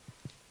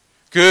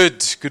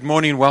Good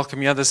morning.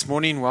 Welcome here this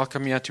morning.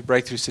 Welcome here to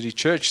Breakthrough City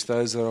Church.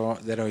 Those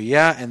that are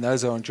here and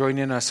those that are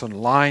joining us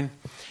online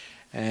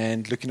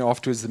and looking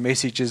afterwards the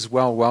message as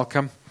well,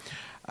 welcome.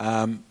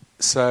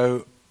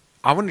 So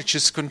I want to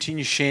just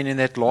continue sharing in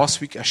that.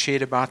 Last week I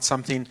shared about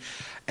something,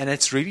 and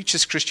it's really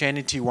just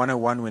Christianity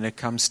 101 when it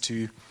comes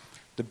to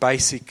the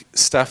basic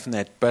stuff and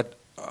that. But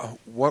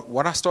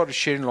what I started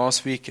sharing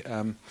last week,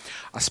 I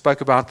spoke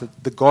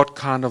about the God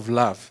kind of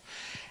love.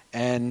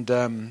 And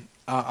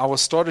I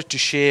was started to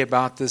share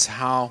about this,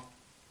 how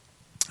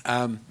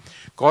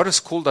God has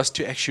called us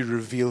to actually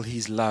reveal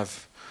His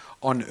love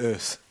on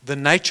earth. The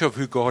nature of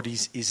who God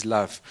is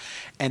love.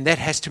 And that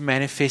has to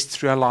manifest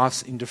through our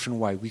lives in different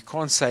ways. We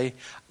can't say,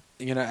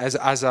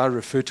 as I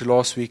referred to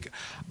last week,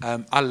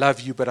 I love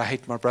you but I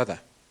hate my brother.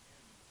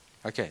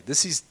 Okay,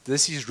 this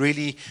is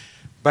really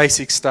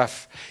basic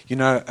stuff,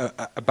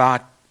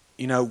 about,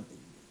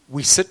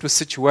 we sit with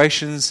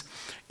situations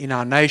in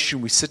our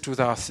nation, we sit with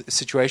our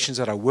situations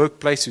at our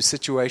workplace, with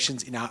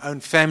situations in our own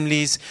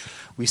families,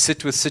 we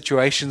sit with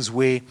situations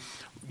where,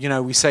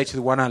 we say to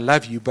the one, I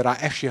love you, but I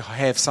actually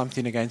have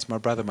something against my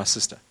brother, my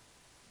sister.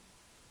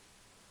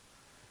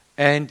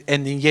 And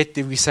then yet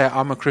we say,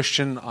 I'm a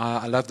Christian,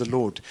 I love the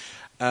Lord.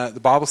 The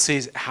Bible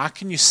says, how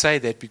can you say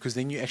that? Because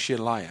then you're actually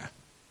a liar.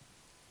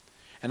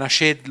 And I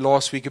shared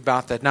last week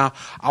about that. Now,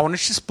 I want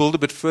to just build a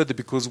bit further,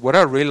 because what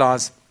I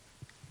realized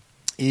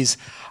is,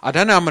 I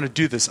don't know how I'm going to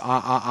do this.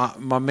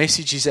 My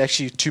message is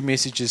actually two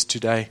messages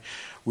today,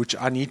 which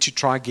I need to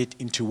try and get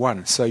into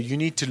one. So you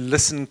need to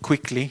listen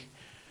quickly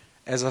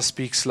as I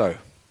speak slow.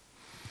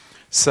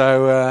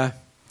 So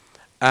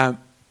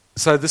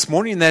this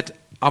morning that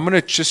I'm going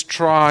to just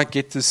try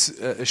get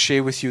this,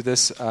 share with you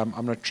this. I'm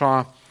going to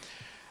try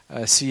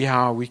see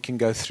how we can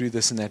go through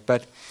this and that.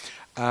 But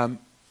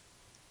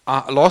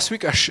last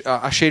week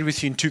I shared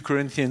with you in 2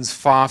 Corinthians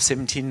 5,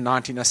 17,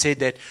 19, I said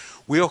that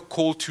we are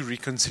called to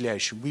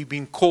reconciliation. We've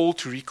been called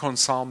to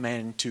reconcile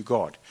man to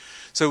God.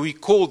 So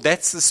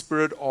that's the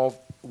spirit of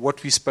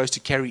what we're supposed to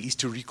carry, is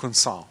to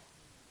reconcile.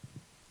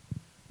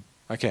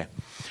 Okay.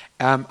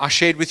 I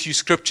shared with you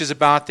scriptures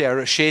about that.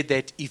 I shared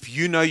that if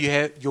you know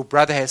your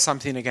brother has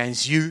something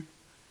against you,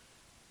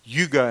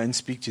 you go and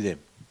speak to them.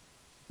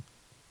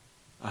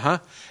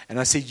 And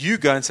I said, you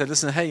go and say,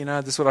 listen, hey,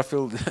 this is what I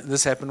feel,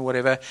 this happened,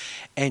 whatever.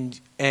 And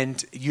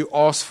you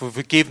ask for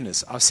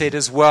forgiveness. I said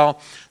as well,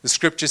 the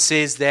scripture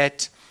says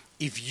that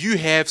if you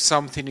have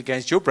something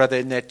against your brother,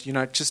 and that,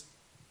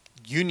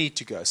 you need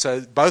to go.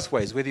 So both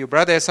ways, whether your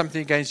brother has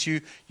something against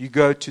you, you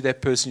go to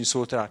that person, you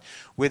sort it out.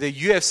 Whether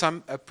you have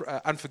some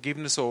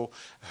unforgiveness or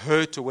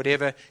hurt or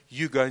whatever,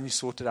 you go and you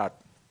sort it out.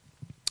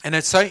 And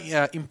it's so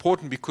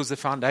important, because the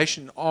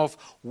foundation of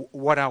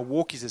what our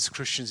walk is as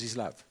Christians is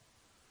love.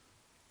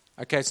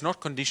 Okay, it's not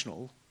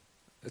conditional,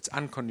 it's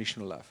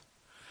unconditional love.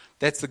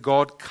 That's the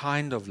God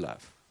kind of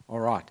love. All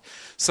right.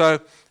 So,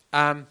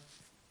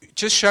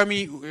 just show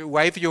me,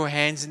 wave your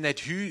hands in that.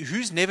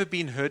 Who's never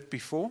been hurt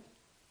before?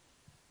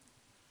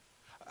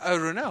 Oh,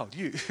 Ronald,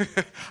 you.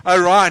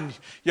 Oh, Ryan.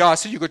 Yeah, I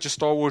see you got your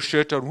Star Wars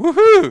shirt on.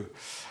 Woohoo!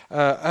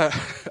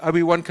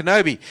 Obi-Wan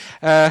Kenobi.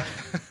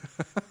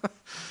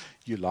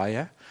 You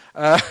liar.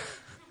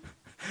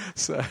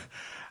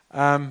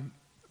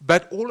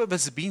 But all of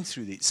us have been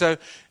through this. So,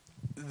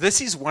 this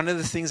is one of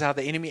the things how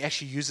the enemy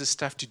actually uses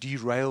stuff to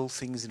derail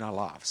things in our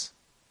lives.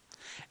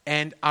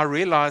 And I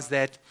realize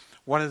that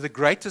one of the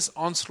greatest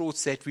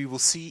onslaughts that we will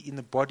see in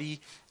the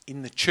body,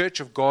 in the church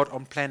of God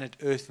on planet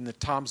Earth in the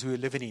times we're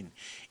living in,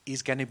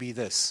 is going to be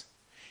this.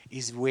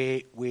 Is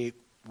where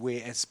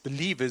as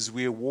believers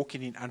we're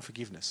walking in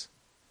unforgiveness.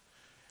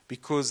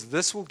 Because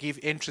this will give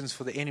entrance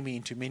for the enemy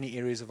into many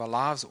areas of our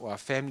lives, or our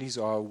families,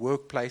 or our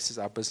workplaces,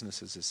 our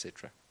businesses,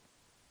 etc.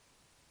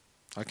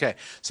 Okay,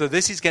 so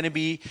this is going to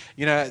be,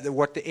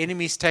 what the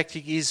enemy's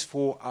tactic is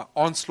for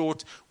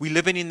onslaught. We're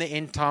living in the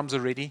end times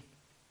already.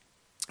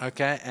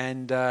 Okay,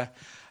 and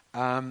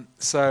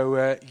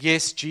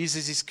yes,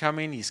 Jesus is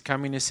coming. He's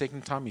coming a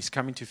second time. He's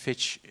coming to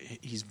fetch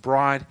His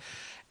bride.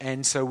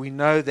 And so we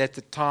know that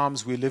the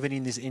times we're living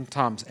in these end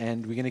times,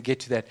 and we're going to get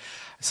to that.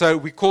 So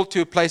we're called to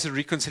a place of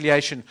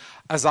reconciliation.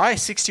 Isaiah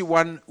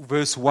 61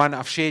 verse 1,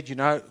 I've shared,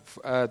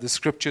 the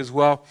scripture as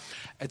well.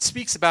 It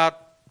speaks about,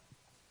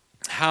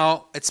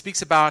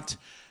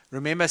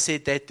 remember I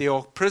said that there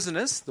are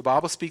prisoners, the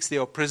Bible speaks there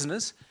are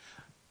prisoners,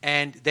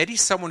 and that is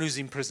someone who's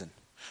in prison.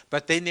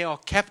 But then there are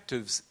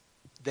captives,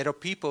 that are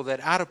people that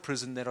are out of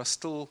prison that are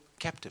still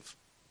captive.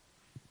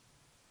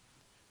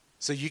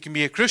 So you can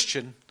be a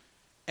Christian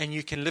and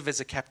you can live as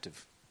a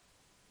captive.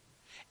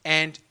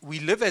 And we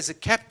live as a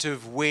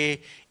captive where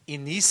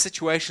in these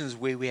situations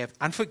where we have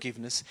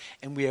unforgiveness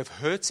and we have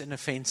hurts and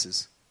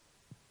offenses.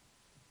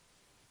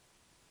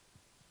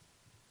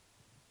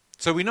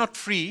 So we're not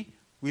free,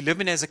 we're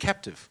living as a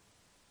captive.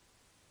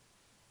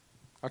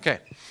 Okay.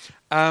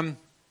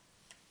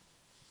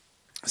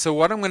 So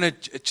what I'm going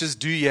to just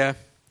do here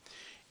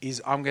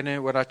is I'm going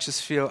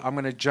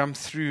to jump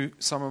through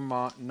some of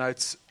my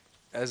notes.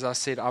 As I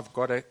said, I've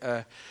got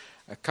a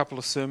a couple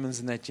of sermons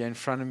in that here in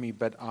front of me,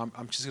 but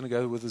I'm just going to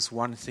go with this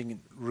one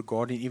thing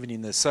regarding even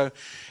in this. So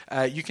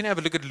you can have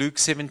a look at Luke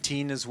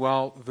 17 as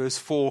well, verse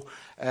 4.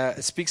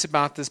 It speaks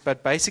about this,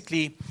 but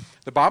basically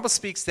the Bible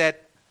speaks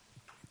that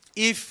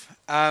if,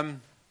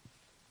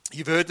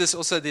 you've heard this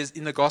also, there's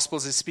in the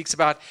Gospels, it speaks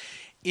about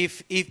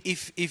if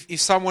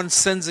someone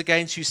sins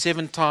against you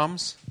 7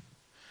 times,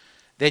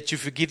 that you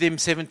forgive them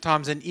 7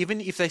 times, and even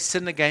if they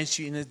sin against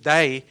you in a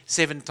day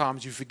 7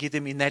 times, you forgive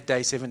them in that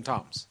day 7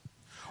 times.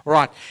 All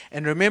right,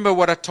 and remember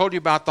what I told you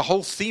about, the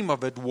whole theme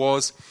of it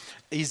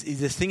is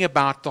the thing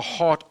about the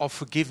heart of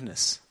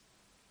forgiveness.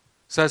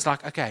 So it's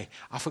like, okay,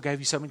 I forgave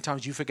you so many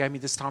times, you forgave me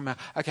this time.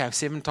 Okay,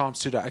 7 times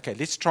today. Okay,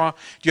 let's try.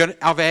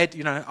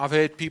 I've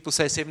heard people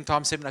say 7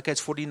 times 7. Okay,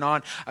 it's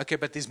 49. Okay,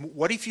 but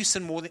what if you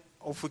sin more than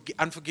or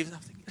unforgiveness?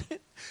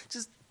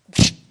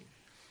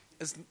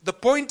 The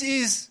point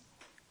is,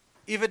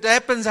 if it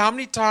happens how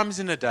many times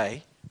in a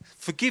day,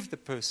 forgive the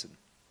person,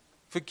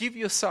 forgive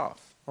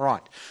yourself. All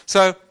right.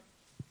 So,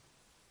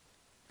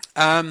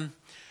 it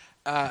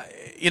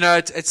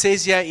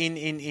says here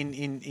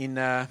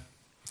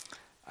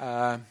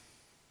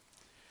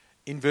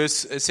in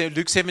verse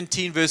Luke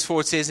 17 verse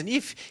 4, it says, and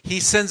if he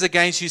sins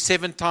against you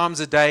 7 times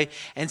a day,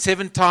 and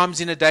 7 times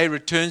in a day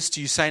returns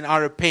to you saying, I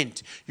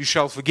repent, you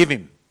shall forgive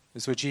him.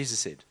 That's what Jesus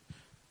said.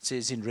 It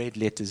says in red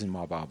letters in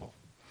my Bible.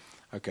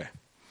 Okay.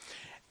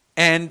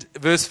 And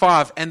verse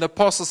 5, and the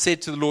apostle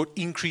said to the Lord,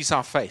 increase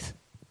our faith.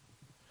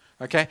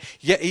 Okay?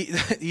 Yeah,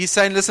 he's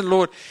saying, listen,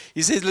 Lord,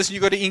 he says, listen,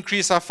 you've got to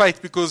increase our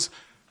faith because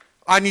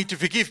I need to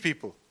forgive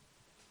people.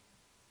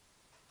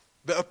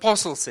 The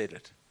apostle said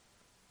it.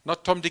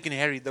 Not Tom, Dick, and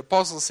Harry. The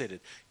apostle said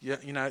it.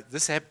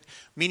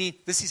 Meaning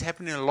this is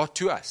happening a lot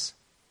to us.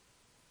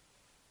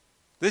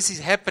 This is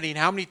happening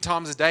how many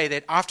times a day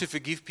that I have to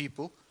forgive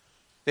people,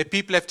 that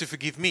people have to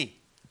forgive me.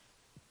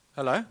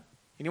 Hello?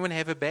 Anyone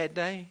have a bad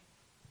day?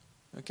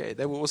 Okay,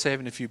 they were also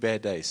having a few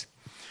bad days.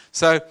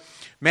 So,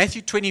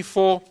 Matthew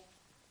 24,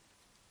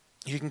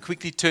 you can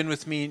quickly turn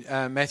with me,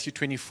 Matthew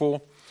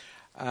 24.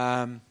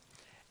 And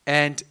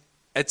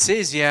it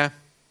says here,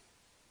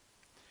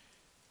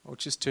 or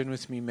just turn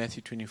with me,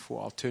 Matthew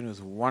 24. I'll turn with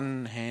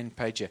one hand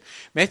page here.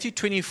 Matthew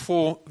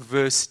 24,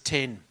 verse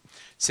 10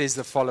 says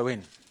the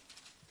following.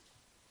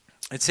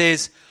 It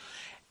says,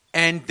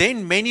 and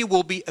then many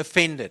will be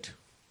offended,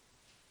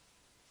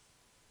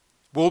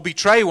 will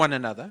betray one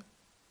another,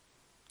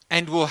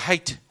 and will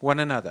hate one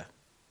another.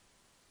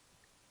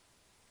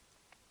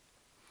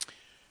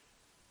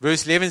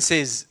 Verse 11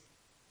 says,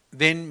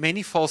 then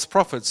many false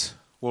prophets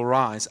will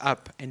rise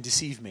up and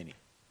deceive many.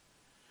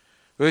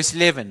 Verse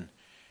 11,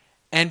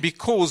 and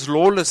because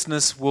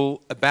lawlessness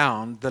will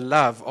abound, the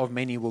love of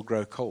many will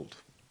grow cold.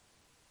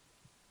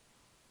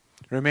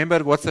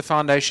 Remember, what's the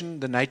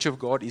foundation? The nature of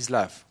God is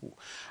love.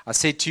 I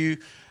said to you,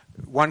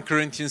 1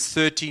 Corinthians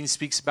 13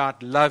 speaks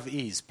about love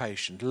is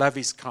patient, love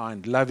is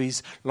kind, love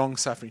is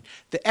long-suffering.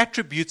 The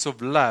attributes of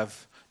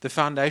love, the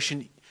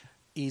foundation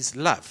is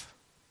love.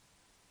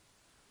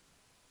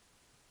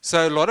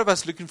 So a lot of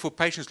us looking for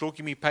patience, Lord,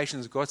 give me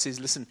patience. God says,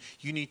 listen,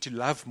 you need to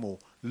love more.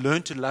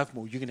 Learn to love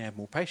more. You're going to have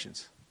more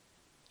patience.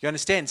 You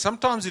understand?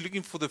 Sometimes you're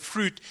looking for the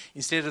fruit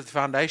instead of the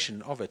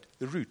foundation of it,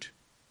 the root.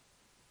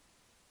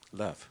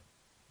 Love.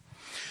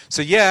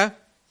 So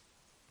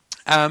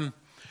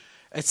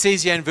it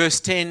says here in verse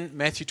 10,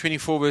 Matthew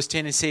 24, verse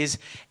 10, it says,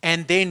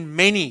 and then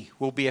many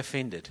will be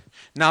offended.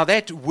 Now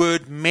that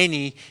word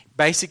many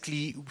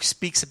basically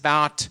speaks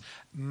about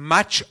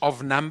much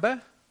of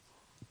number,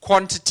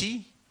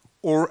 quantity,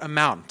 or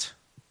amount.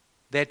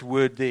 That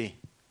word there,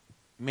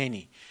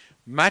 many.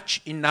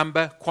 Much in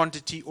number,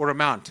 quantity, or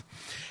amount.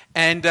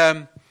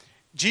 And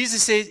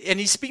Jesus says, and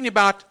he's speaking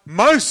about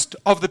most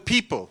of the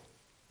people.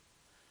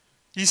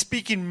 He's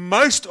speaking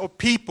most of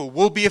people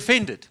will be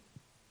offended.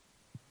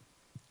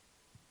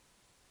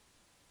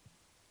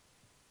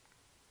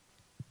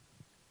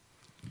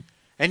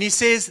 And he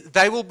says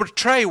they will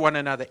betray one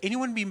another.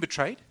 Anyone been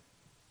betrayed?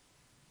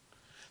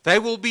 They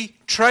will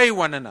betray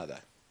one another.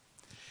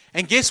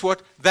 And guess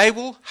what? They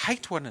will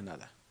hate one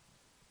another.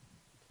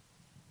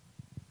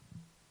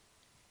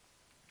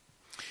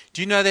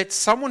 Do you know that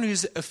someone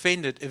who's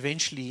offended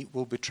eventually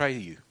will betray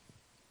you?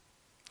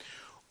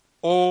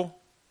 Or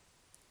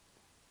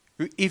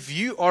if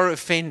you are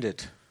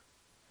offended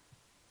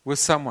with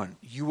someone,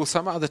 you will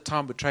some other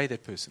time betray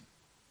that person.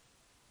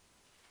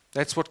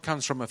 That's what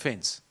comes from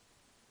offense.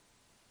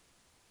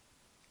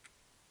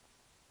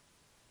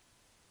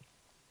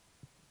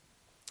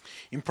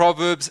 In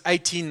Proverbs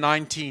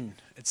 18:19,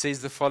 it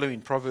says the following.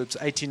 Proverbs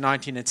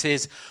 18:19, it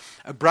says,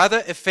 a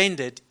brother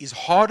offended is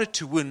harder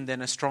to win than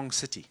a strong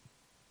city.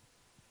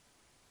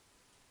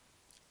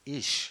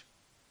 Ish.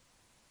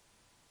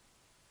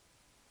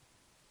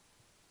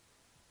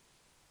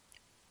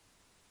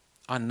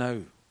 I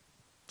know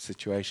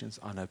situations,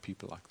 I know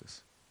people like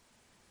this.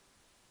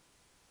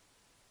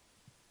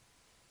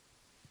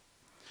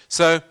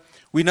 So,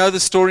 we know the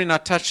story, and I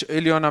touched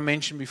earlier on, I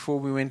mentioned before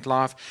we went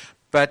live,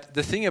 but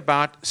the thing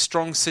about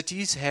strong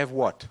cities have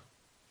what?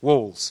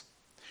 Walls.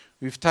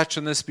 We've touched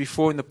on this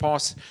before in the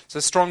past. So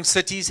strong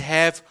cities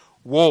have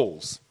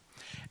walls.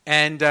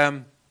 And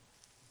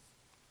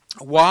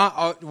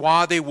why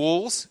are there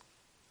walls?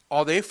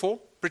 Are there for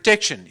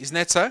protection. Isn't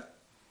that so?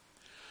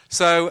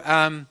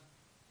 So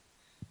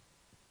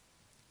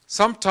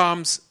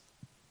sometimes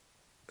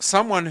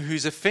someone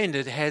who's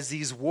offended has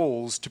these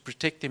walls to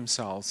protect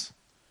themselves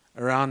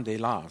around their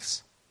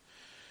lives.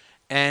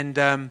 And,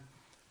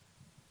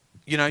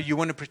 you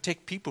want to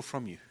protect people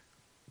from you.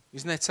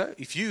 Isn't that so?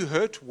 If you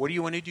hurt, what do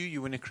you want to do?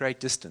 You want to create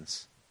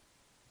distance.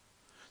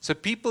 So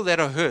people that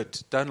are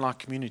hurt don't like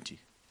community.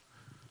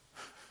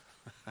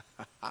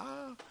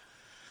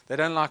 They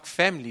don't like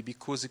family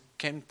because it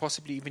can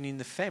possibly even in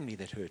the family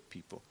that hurt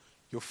people.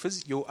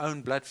 Your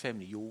own blood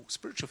family, your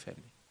spiritual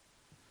family.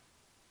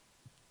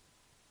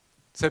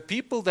 So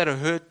people that are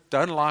hurt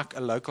don't like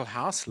a local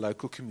house,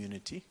 local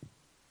community.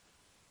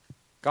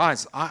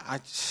 Guys, I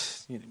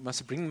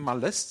must bring my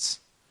lists.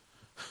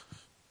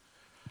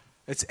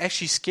 It's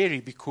actually scary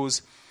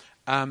because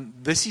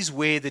this is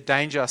where the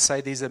danger, I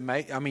say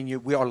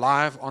we are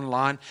live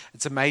online.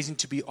 It's amazing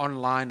to be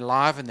online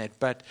live and that,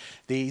 but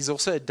there is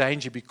also a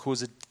danger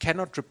because it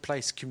cannot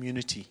replace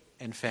community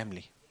and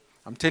family.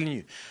 I'm telling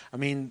you.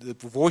 The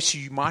voice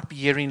you might be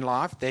hearing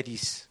live, that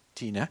is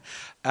Tina,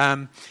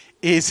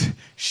 is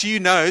she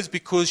knows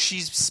because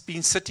she's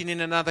been sitting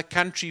in another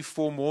country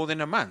for more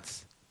than a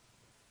month.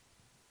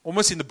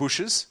 Almost in the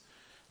bushes.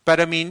 But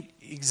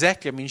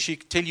exactly. She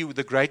could tell you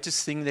the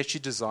greatest thing that she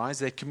desires,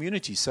 that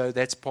community. So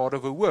that's part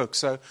of her work.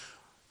 So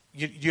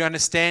you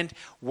understand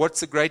what's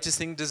the greatest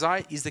thing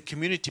desire is the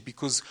community,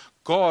 because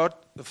God,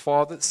 the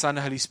Father, the Son,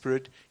 and Holy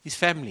Spirit, is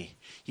family.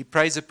 He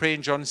prays a prayer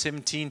in John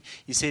 17.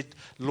 He said,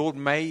 Lord,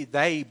 may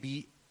they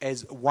be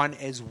as one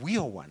as we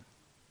are one.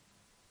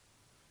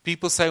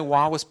 People say,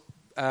 why was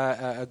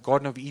a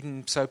Garden of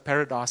Eden so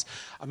paradise?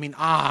 I'm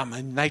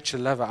a nature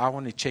lover. I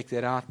want to check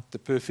that out, the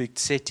perfect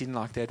setting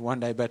like that one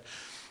day. But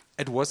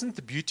it wasn't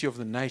the beauty of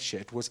the nature.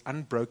 It was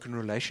unbroken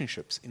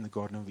relationships in the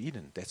Garden of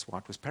Eden. That's why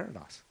it was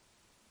paradise.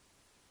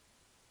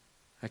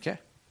 Okay?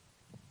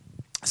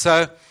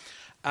 So,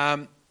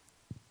 a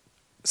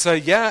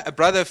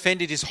brother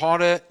offended is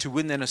harder to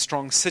win than a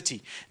strong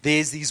city.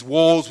 There's these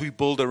walls we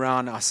build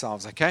around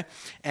ourselves, okay?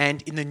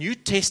 And in the New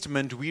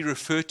Testament, we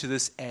refer to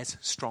this as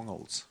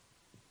strongholds.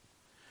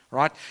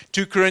 Right?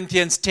 2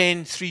 Corinthians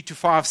 10,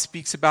 3-5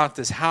 speaks about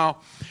this, how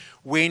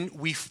when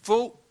we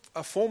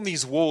form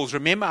these walls,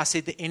 remember I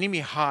said the enemy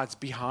hides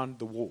behind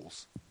the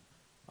walls.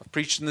 I've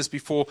preached on this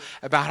before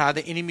about how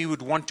the enemy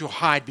would want to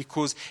hide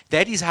because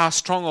that is how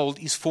stronghold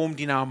is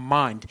formed in our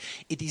mind.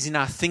 It is in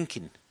our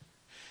thinking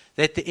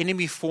that the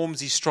enemy forms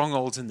these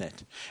strongholds in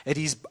that. It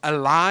is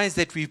lies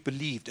that we've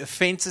believed,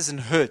 offenses and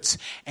hurts,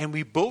 and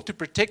we build to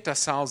protect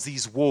ourselves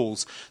these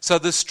walls. So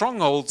the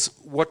strongholds,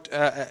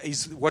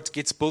 is what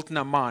gets built in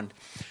our mind.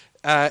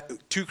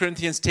 2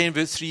 Corinthians 10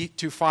 verse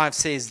 3-5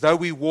 says, though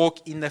we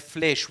walk in the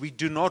flesh, we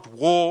do not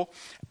war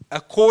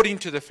according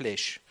to the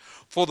flesh.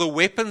 For the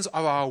weapons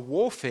of our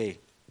warfare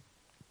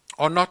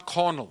are not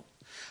carnal,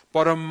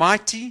 but are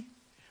mighty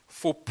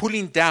for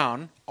pulling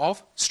down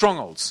of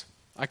strongholds.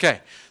 Okay,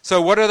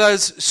 so what are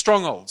those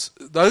strongholds?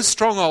 Those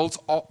strongholds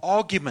are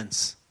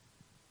arguments.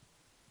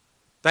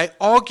 They're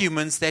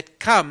arguments that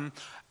come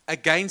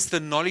against the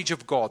knowledge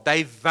of God.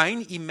 They're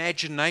vain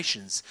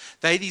imaginations.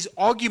 They're these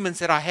arguments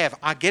that I have.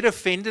 I get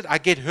offended, I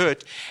get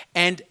hurt,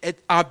 and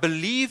I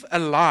believe a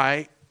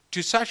lie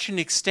to such an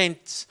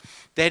extent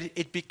that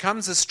it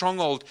becomes a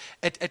stronghold.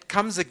 It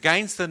comes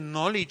against the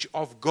knowledge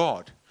of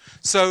God.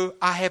 So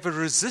I have a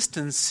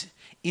resistance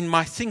in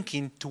my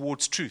thinking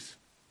towards truth.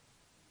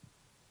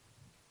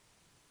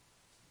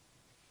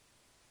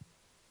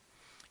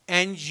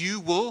 And you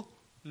will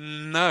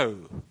know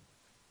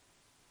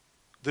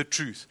the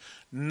truth.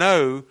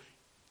 Know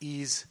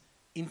is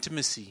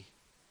intimacy.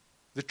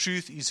 The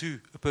truth is who?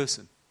 A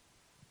person.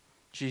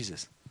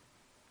 Jesus.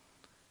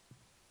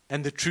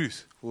 And the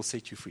truth will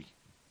set you free.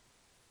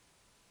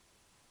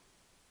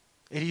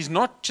 It is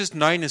not just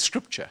knowing a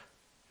scripture.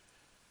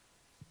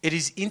 It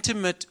is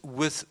intimate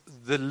with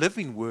the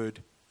living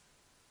word,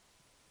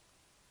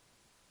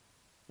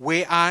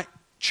 where I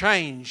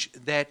change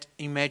that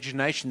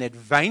imagination, that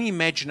vain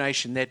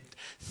imagination, that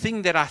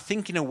thing that I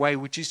think in a way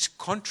which is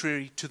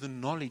contrary to the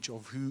knowledge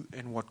of who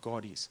and what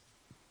God is.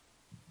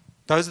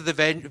 Those are the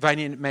vain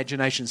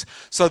imaginations.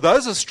 So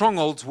those are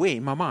strongholds where?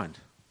 In my mind.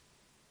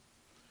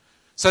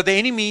 So the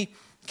enemy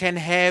can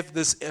have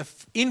this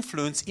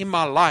influence in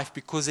my life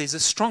because there's a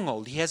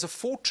stronghold. He has a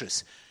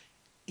fortress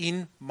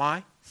in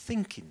my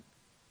thinking.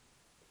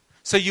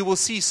 So you will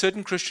see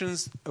certain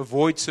Christians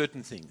avoid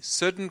certain things.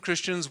 Certain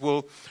Christians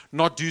will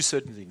not do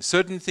certain things.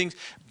 Certain things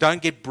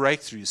don't get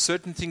breakthroughs.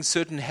 Certain things,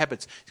 certain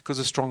habits, because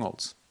of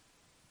strongholds.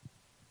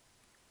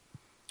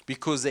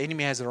 Because the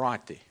enemy has a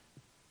right there.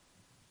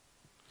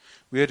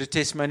 We heard a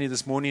testimony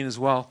this morning as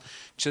well,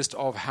 just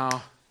of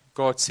how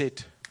God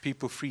set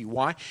people free.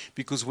 Why?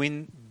 Because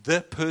when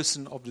the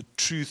person of the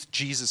truth,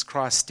 Jesus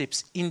Christ,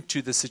 steps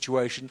into the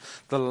situation,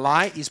 the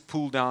lie is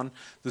pulled down,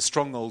 the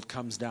stronghold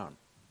comes down.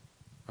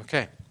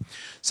 Okay.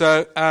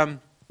 So,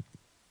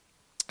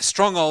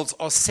 strongholds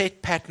are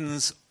set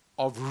patterns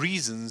of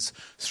reasons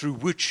through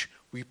which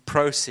we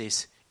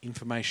process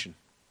information.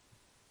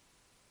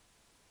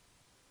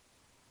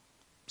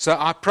 So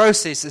I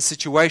process a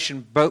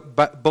situation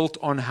built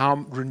on how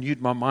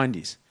renewed my mind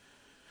is.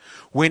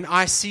 When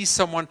I see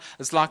someone,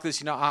 it's like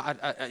this,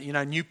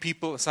 new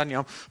people,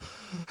 suddenly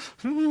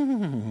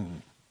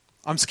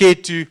I'm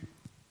scared to,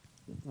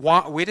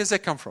 where does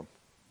that come from?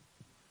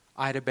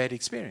 I had a bad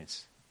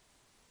experience.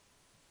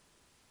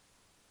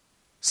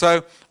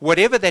 So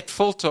whatever that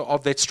filter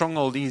of that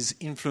stronghold is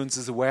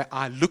influences the way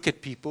I look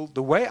at people,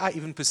 the way I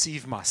even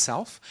perceive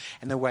myself,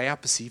 and the way I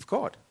perceive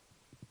God.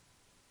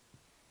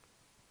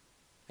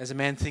 As a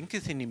man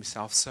thinketh in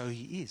himself, so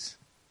he is.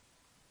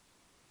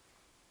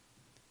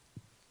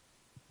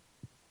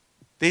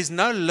 There's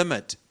no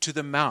limit to the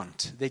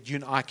amount that you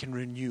and I can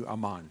renew our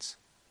minds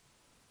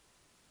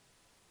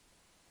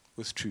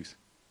with truth.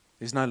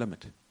 There's no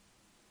limit.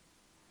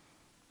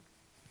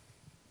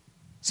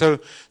 So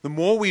the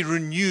more we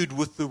renewed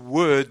with the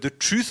word, the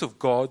truth of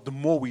God, the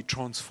more we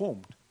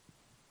transformed.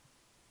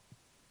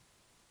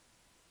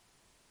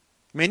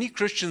 Many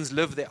Christians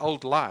live their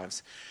old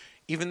lives,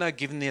 even though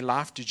giving their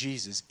life to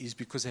Jesus is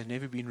because they've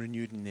never been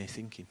renewed in their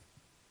thinking.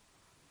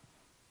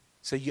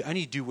 So you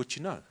only do what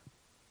you know.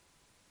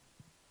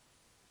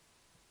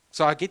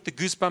 So I get the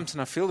goosebumps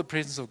and I feel the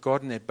presence of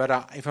God in that,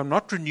 but if I'm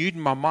not renewed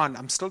in my mind,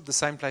 I'm still at the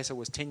same place I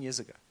was 10 years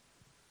ago.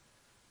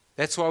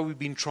 That's why we've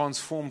been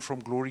transformed from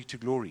glory to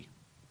glory.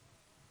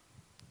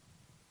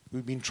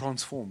 We've been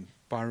transformed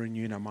by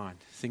renewing our mind,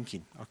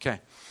 thinking.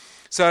 Okay.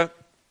 So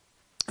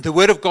the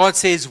Word of God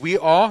says we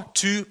are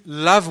to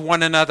love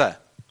one another.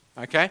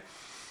 Okay?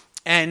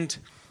 And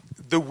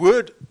the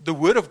word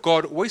of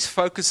God always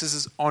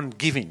focuses on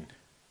giving.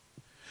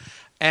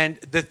 And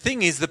the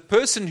thing is, the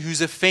person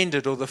who's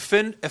offended or the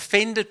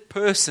offended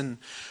person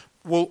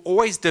will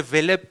always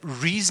develop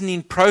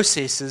reasoning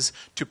processes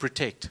to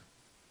protect.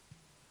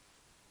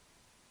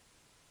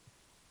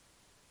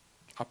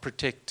 I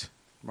protect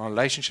my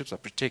relationships, I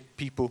protect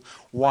people.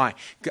 Why?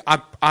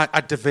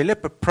 I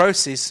develop a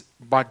process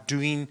by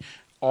doing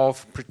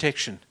of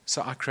protection.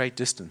 So I create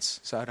distance,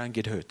 so I don't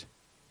get hurt.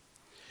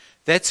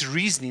 That's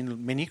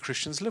reasoning many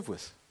Christians live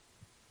with.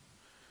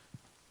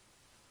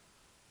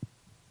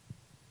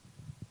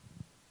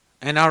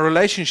 And our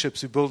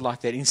relationships we build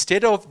like that.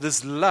 Instead of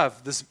this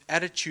love, this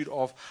attitude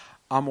of,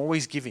 I'm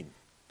always giving.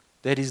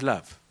 That is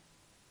love.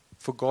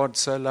 For God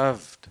so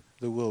loved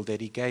the world that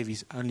he gave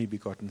his only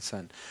begotten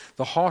Son.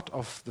 The heart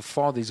of the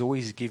Father is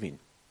always giving.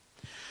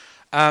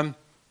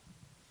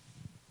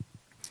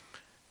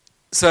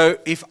 So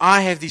if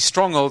I have these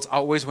strongholds, I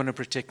always want to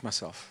protect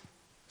myself.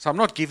 So I'm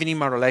not giving him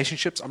my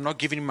relationships. I'm not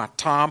giving him my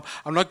time.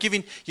 I'm not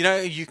giving,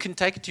 you can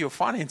take it to your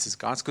finances,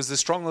 guys, because the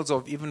strongholds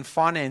of even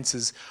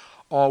finances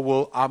are,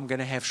 I'm going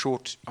to have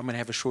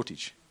a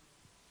shortage.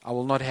 I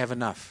will not have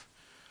enough.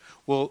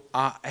 Well,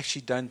 I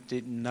actually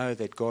didn't know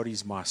that God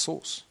is my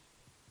source.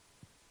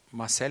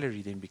 My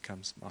salary then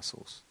becomes my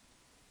source.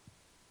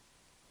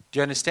 Do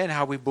you understand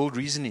how we build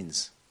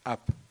reasonings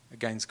up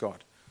against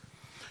God?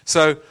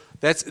 So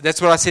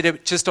that's what I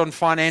said just on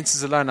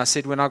finances alone. I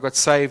said when I got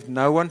saved,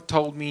 no one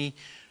told me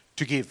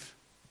to give.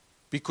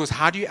 Because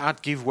how do you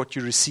outgive what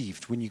you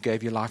received when you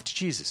gave your life to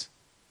Jesus?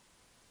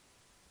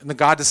 And the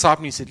guy discipled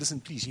me and said, listen,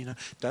 please,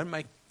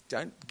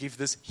 don't give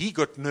this. He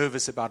got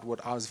nervous about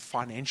what I was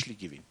financially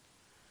giving.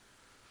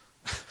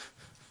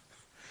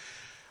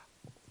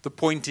 The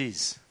point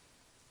is,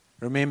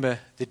 remember,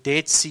 the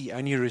Dead Sea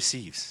only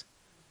receives.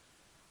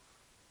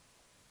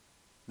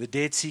 The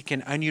Dead Sea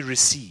can only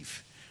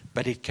receive,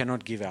 but it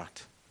cannot give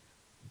out.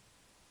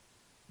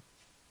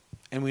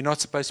 And we're not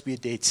supposed to be a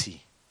Dead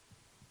Sea.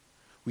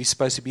 We're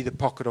supposed to be the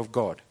pocket of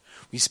God.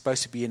 We're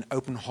supposed to be an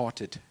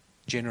open-hearted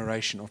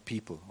generation of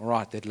people, all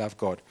right, that love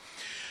God.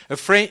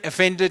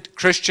 Offended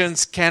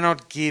Christians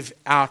cannot give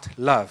out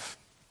love.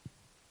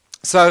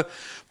 So,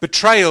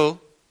 betrayal,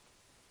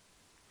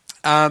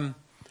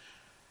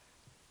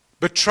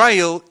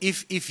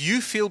 if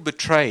you feel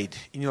betrayed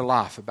in your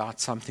life about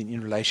something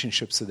in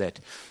relationships to that,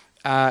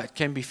 it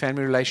can be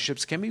family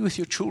relationships, it can be with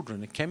your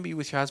children, it can be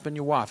with your husband,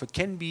 your wife, it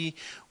can be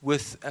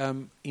with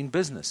in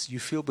business. You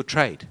feel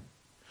betrayed.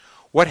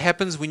 What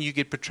happens when you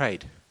get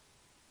betrayed?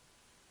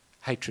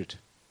 Hatred.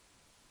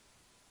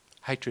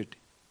 Hatred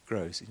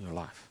grows in your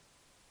life.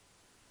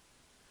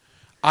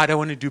 I don't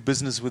want to do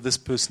business with this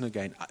person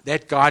again.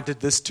 That guy did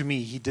this to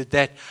me. He did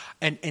that.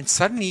 And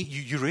suddenly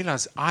you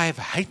realize, I have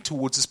hate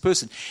towards this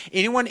person.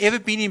 Anyone ever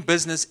been in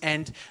business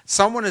and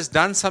someone has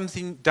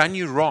done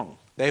you wrong?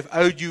 They've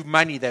owed you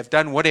money. They've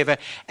done whatever.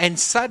 And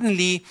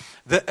suddenly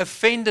the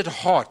offended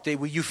heart, there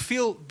where you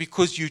feel,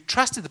 because you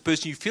trusted the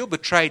person, you feel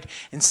betrayed.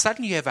 And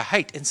suddenly you have a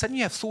hate. And suddenly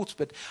you have thoughts,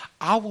 but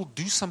I will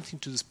do something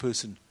to this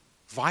person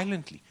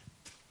violently.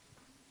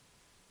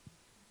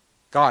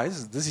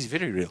 Guys, this is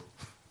very real.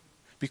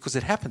 Because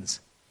it happens.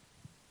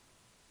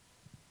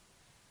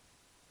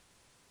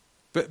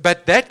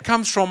 But that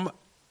comes from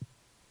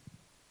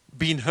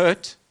being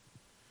hurt,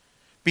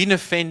 being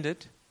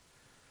offended,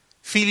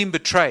 feeling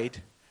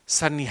betrayed.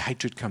 Suddenly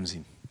hatred comes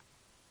in.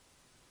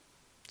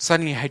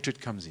 Suddenly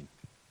hatred comes in.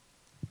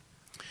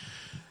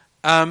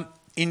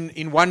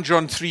 In 1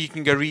 John 3, you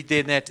can go read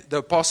there, that the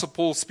Apostle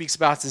Paul speaks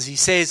about this. He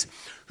says,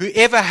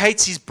 whoever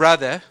hates his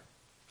brother,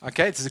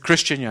 okay, this is a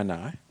Christian here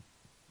now.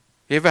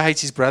 Whoever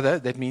hates his brother,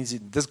 that means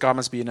this guy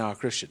must be now a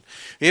Christian.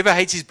 Whoever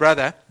hates his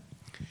brother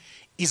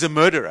is a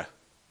murderer.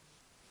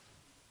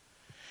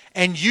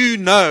 And you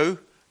know,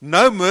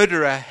 no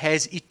murderer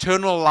has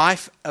eternal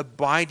life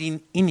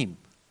abiding in him.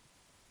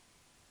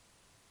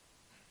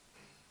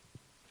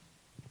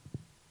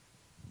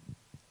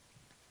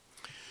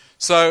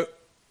 So,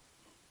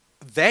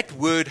 that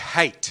word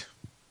hate,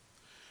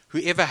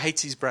 whoever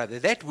hates his brother,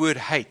 that word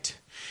hate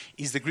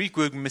is the Greek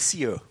word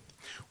misio,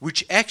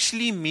 which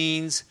actually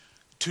means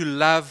to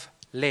love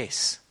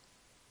less.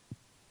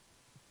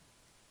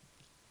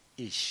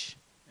 Ish,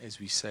 as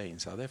we say in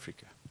South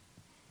Africa.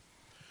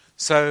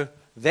 So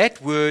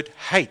that word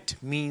hate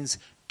means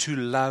to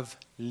love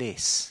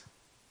less.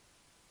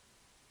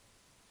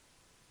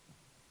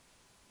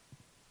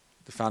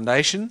 The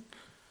foundation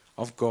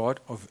of God,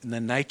 of the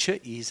nature,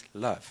 is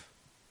love.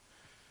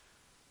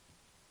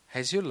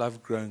 Has your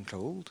love grown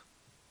cold?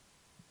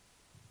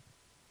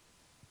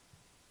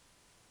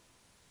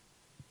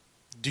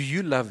 Do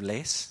you love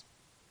less?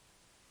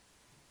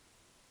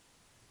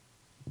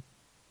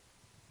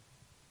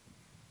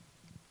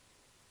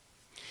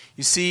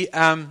 You see,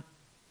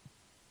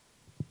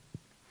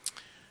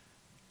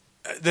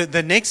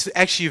 the next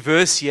actually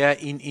verse here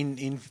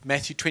in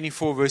Matthew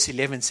 24 verse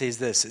 11 says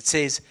this. It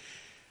says,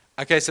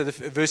 okay, so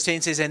verse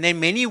 10 says, and then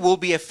many will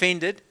be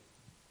offended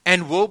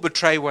and will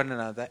betray one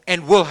another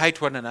and will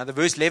hate one another.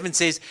 Verse 11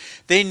 says,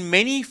 then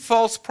many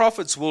false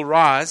prophets will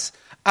rise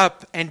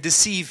up and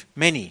deceive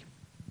many.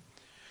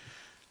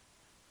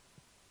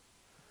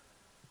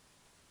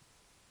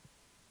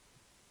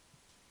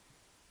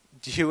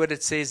 Do you hear what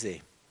it says there?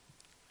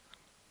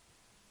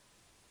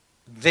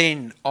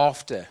 Then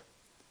after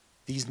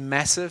these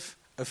massive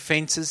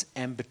offenses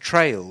and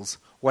betrayals,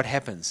 what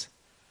happens?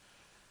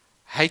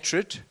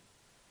 Hatred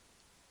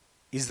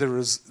is the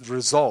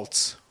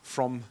results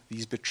from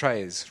these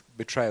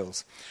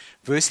betrayals.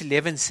 Verse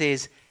 11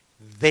 says,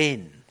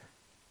 then.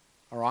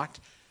 All right?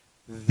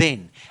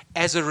 Then.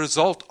 As a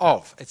result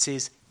of. It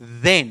says,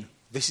 then.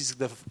 This is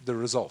the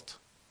result.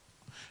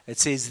 It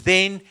says,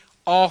 then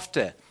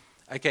after.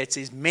 Okay, it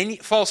says, many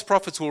false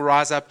prophets will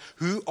rise up.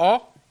 Who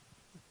are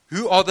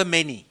the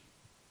many?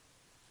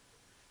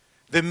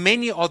 The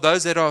many are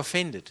those that are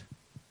offended.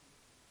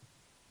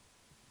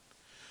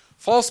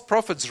 False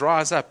prophets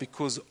rise up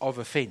because of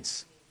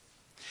offense.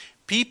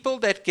 People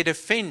that get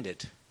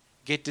offended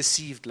get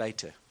deceived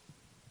later.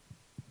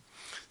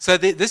 So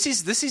this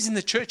is in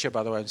the church here,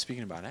 by the way, I'm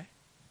speaking about, eh?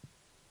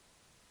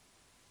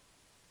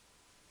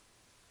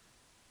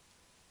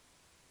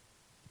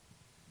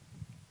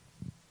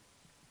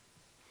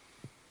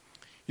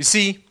 You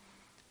see,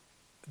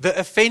 the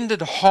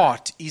offended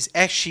heart is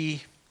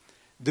actually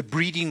the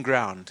breeding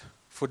ground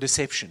for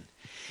deception.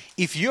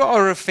 If you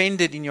are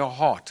offended in your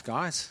heart,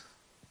 guys,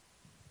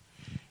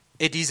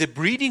 it is a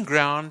breeding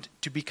ground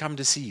to become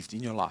deceived in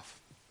your life.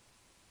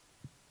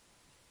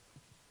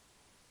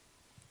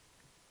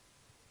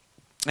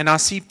 And I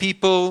see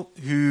people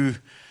who,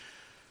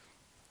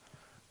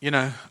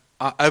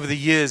 over the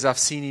years I've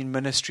seen in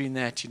ministry in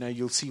that,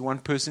 you'll see one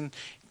person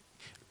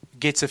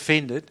gets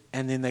offended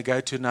and then they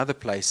go to another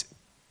place.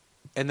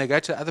 And they go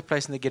to the other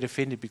place and they get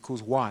offended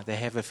because why? They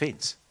have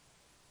offense.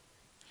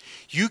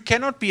 You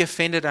cannot be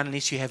offended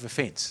unless you have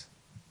offense.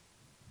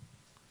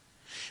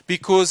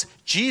 Because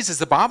Jesus,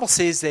 the Bible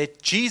says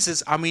that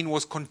Jesus,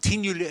 was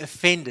continually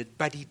offended,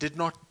 but he did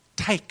not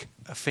take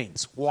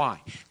offense.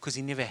 Why? Because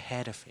he never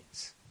had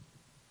offense.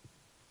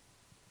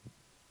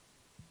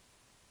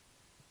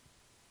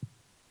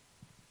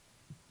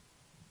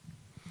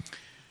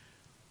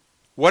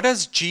 What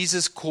does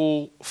Jesus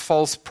call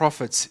false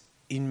prophets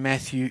in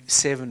Matthew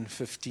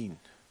 7:15?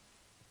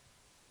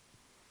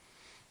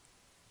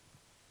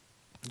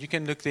 You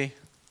can look there.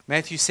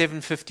 Matthew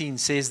 7:15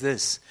 says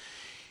this.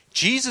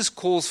 Jesus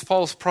calls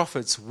false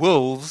prophets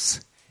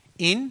wolves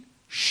in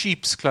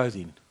sheep's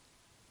clothing.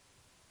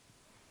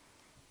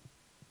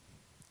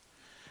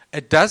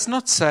 It does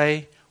not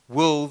say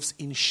wolves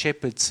in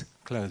shepherd's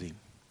clothing.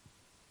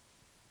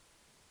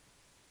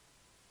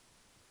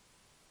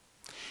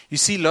 You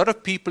see, a lot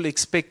of people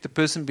expect the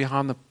person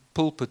behind the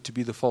pulpit to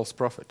be the false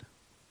prophet.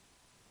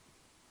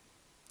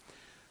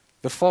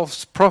 The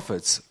false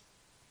prophets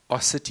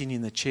are sitting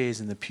in the chairs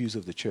in the pews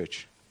of the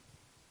church.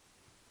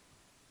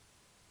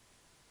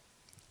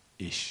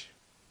 Ish.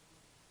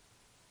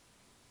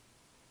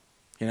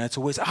 It's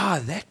always,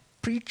 that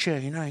preacher,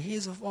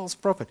 he's a false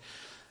prophet.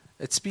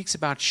 It speaks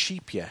about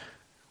sheep here.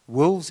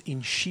 Wolves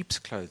in sheep's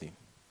clothing.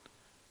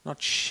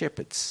 Not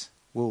shepherds.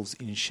 Wolves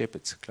in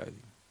shepherd's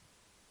clothing.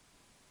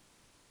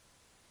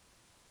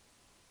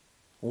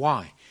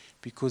 Why?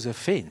 Because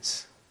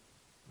offense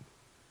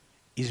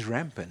is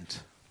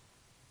rampant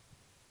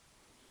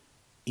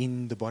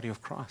in the body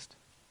of Christ.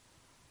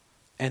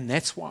 And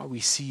that's why we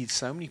see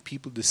so many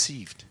people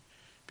deceived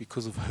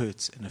because of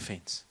hurts and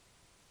offense.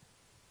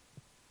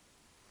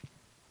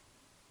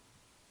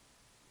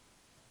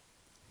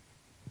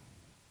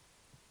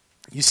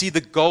 You see,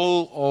 the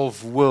goal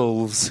of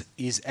wolves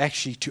is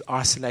actually to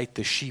isolate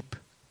the sheep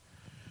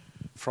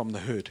from the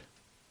herd.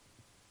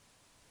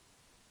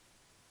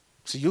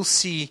 So you'll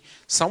see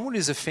someone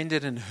who's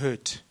offended and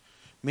hurt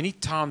many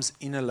times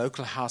in a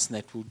local house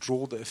net will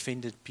draw the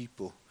offended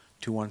people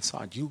to one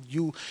side.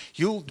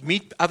 You'll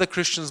meet other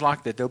Christians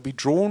like that. They'll be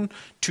drawn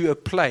to a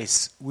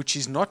place which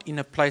is not in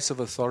a place of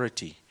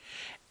authority,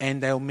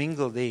 and they'll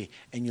mingle there,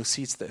 and you'll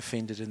see it's the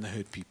offended and the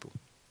hurt people.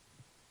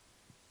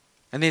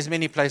 And there's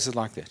many places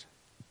like that.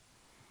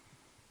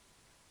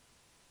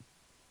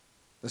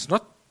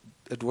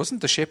 It wasn't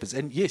the shepherds.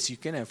 And yes, you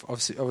can have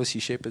obviously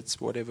shepherds,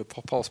 whatever,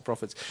 false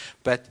prophets.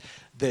 But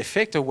the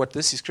effect of what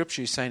this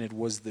scripture is saying, it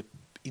was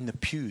in the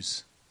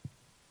pews.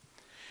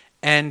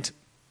 And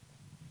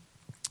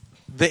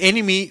the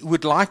enemy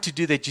would like to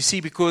do that, you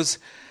see, because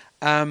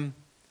the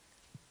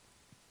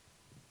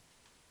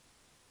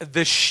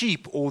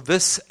sheep, or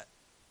this,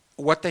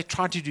 what they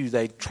try to do,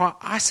 they try to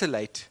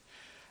isolate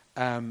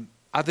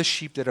other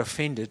sheep that are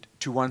offended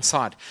to one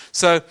side.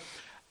 So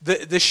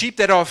the sheep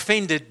that are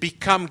offended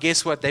become,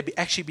 guess what? They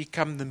actually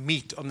become the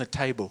meat on the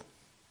table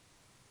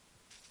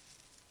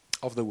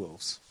of the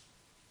wolves.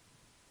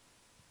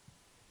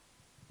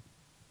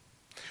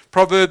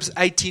 Proverbs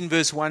 18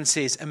 verse 1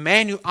 says, "A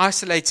man who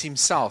isolates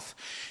himself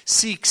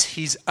seeks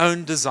his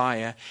own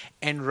desire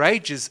and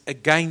rages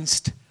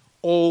against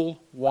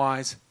all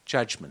wise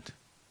judgment."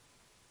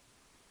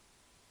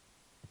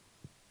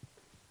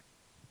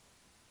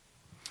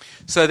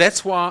 So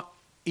that's why,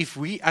 if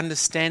we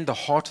understand the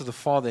heart of the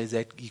Father, is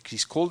that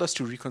He's called us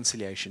to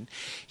reconciliation.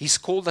 He's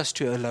called us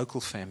to a local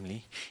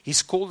family.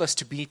 He's called us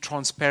to be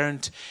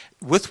transparent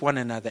with one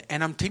another.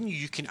 And I'm telling you,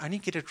 you can only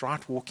get it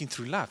right walking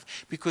through love.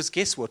 Because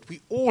guess what? We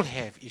all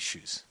have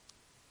issues.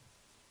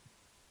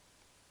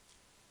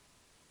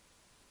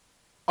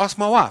 Ask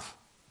my wife.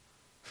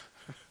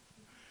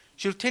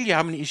 She'll tell you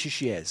how many issues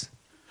she has.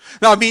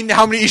 No, I mean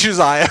how many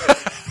issues I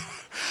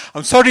have.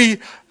 I'm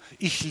sorry,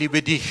 ich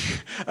liebe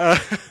dich.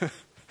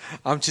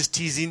 I'm just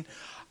teasing.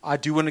 I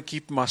do want to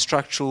keep my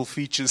structural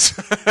features.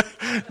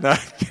 No.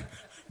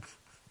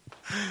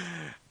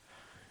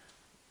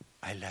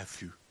 I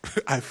love you.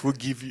 I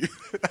forgive you.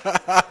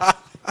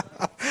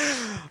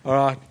 All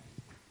right.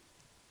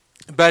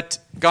 But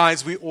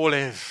guys, we all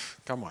have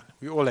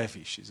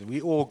issues, and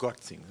we all got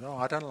things. Oh,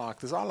 I don't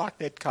like this. I like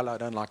that color. I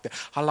don't like that.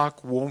 I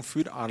like warm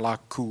food. I like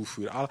cool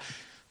food.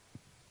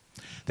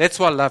 That's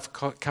why love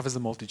covers the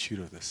multitude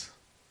of this.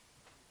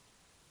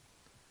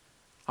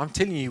 I'm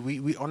telling you,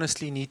 we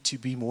honestly need to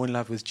be more in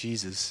love with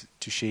Jesus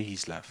to share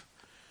His love.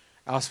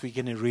 Else we're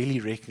going to really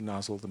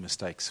recognize all the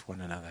mistakes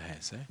one another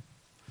has.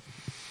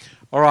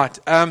 All right.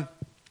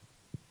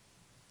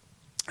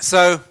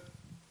 So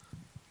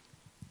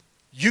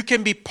you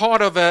can be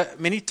part of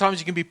many times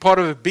you can be part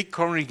of a big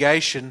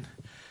congregation,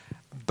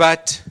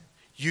 but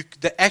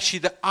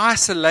the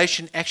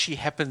isolation actually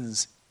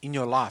happens in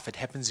your life. It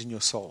happens in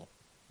your soul.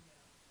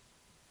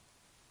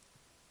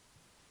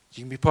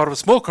 You can be part of a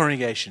small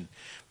congregation,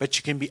 but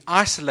you can be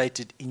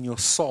isolated in your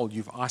soul.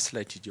 You've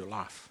isolated your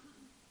life.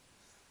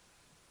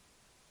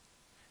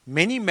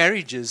 Many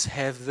marriages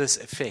have this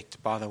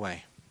effect, by the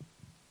way.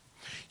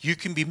 You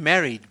can be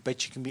married,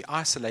 but you can be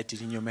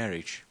isolated in your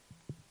marriage,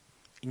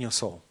 in your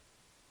soul.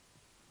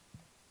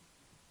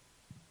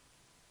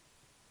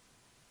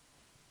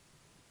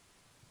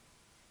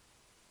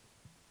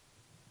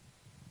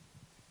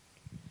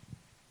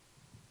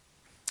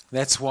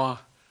 That's why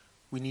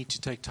we need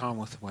to take time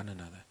with one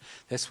another.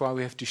 That's why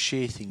we have to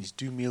share things,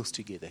 do meals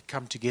together,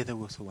 come together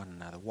with one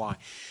another. Why?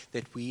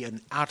 That we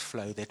an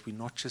outflow, that we're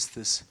not just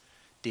this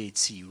Dead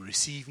Sea,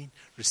 receiving,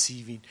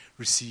 receiving,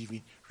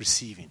 receiving,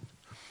 receiving.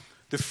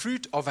 The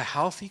fruit of a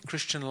healthy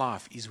Christian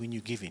life is when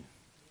you're giving.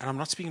 And I'm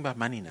not speaking about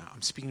money now.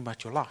 I'm speaking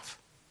about your life.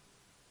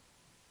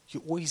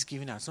 You're always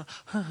giving out. It's not,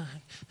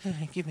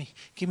 give me.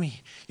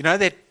 You know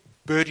that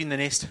bird in the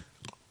nest?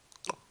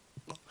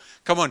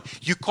 Come on,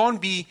 you can't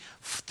be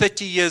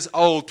 30 years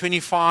old,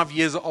 25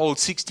 years old,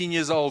 16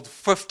 years old,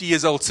 50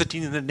 years old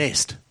sitting in the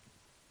nest.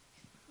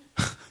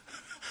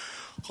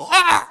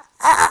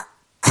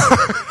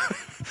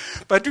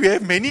 But we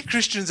have many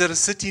Christians that are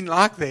sitting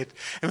like that.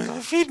 And we're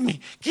like, feed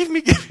me, give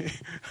me.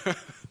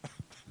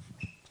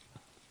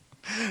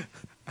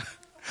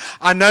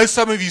 I know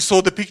some of you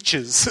saw the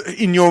pictures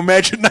in your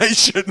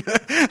imagination.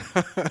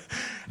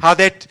 How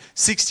that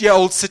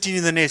 60-year-old sitting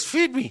in the nest,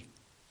 feed me.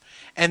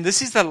 And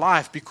this is the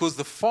life, because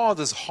the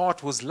Father's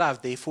heart was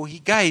love, therefore He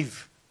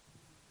gave.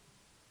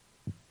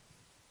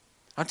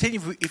 I'm telling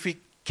you, if we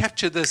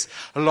capture this,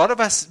 a lot of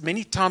us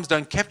many times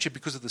don't capture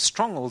because of the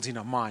strongholds in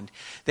our mind,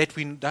 that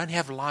we don't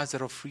have lives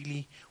that are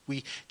freely.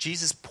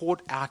 Jesus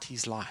poured out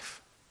His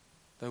life.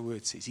 The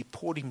word says He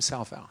poured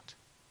Himself out.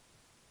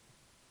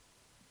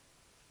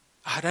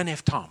 I don't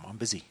have time, I'm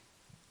busy.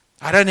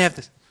 I don't have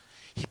this.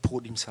 He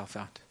poured Himself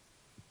out.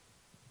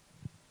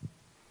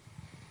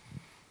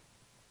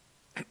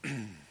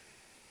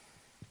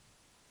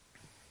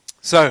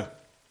 So,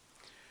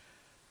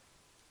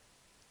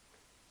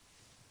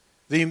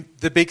 the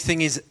big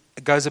thing is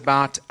goes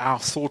about our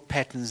thought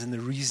patterns and the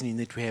reasoning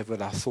that we have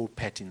with our thought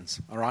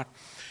patterns. All right?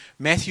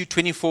 Matthew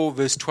 24,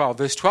 verse 12.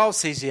 Verse 12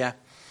 says here,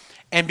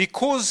 and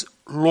because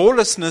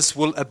lawlessness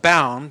will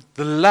abound,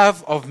 the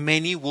love of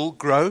many will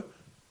grow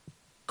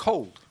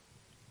cold.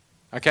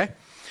 Okay?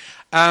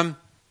 That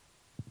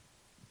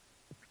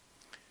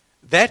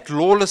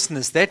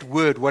lawlessness, that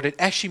word, what it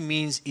actually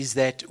means is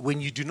that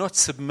when you do not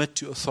submit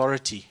to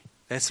authority,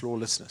 that's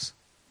lawlessness.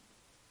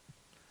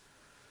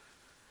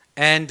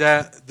 And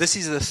this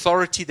is the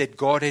authority that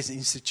God has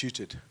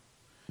instituted.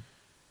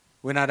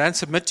 When I don't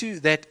submit to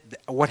that,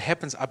 what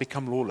happens? I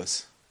become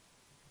lawless.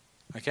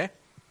 Okay?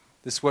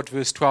 This is what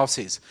verse 12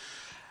 says.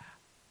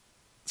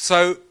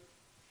 So,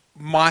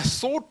 my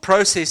thought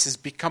processes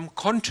become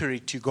contrary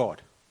to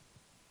God.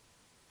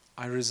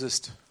 I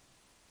resist.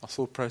 My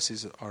thought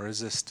processes, I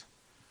resist.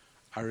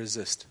 I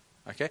resist.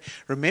 Okay?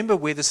 Remember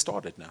where this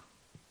started now.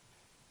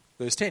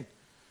 Verse 10.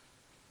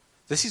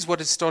 This is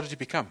what it started to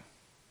become.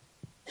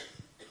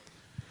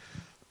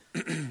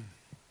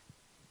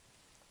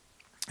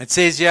 It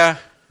says here,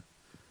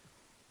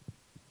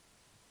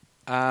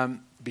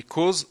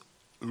 because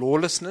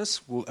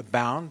lawlessness will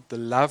abound, the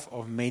love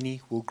of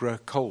many will grow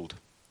cold.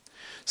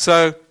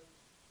 So,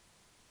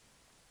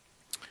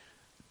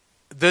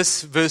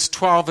 this verse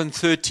 12 and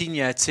 13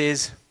 here, it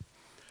says,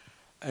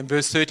 and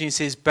verse 13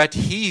 says, but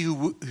he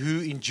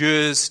who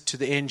endures to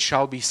the end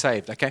shall be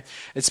saved. Okay?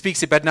 It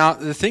speaks about, now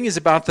the thing is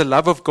about the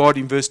love of God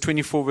in verse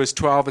 24, verse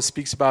 12, it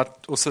speaks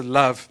about also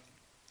love.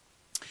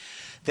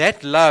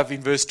 That love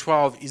in verse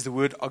 12 is the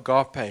word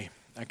agape.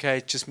 Okay?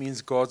 It just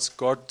means God's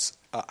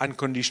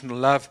unconditional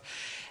love.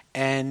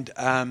 And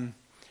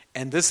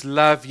this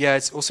love, yeah,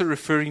 it's also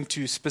referring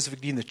to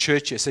specifically in the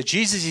church here. So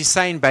Jesus is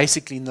saying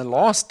basically in the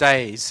last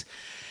days,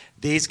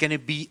 there's going to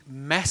be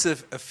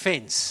massive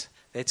offense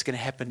that's going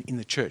to happen in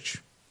the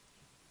church.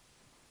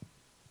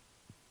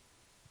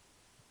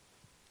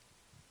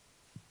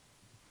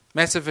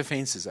 Massive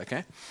offenses,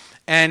 okay?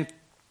 And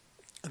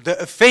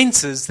the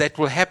offenses that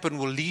will happen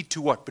will lead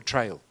to what?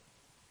 Betrayal.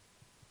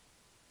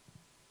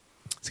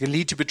 It's going to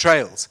lead to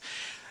betrayals.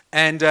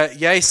 And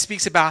he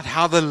speaks about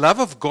how the love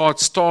of God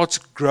starts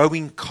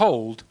growing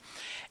cold.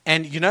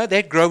 And you know,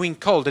 that growing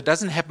cold, it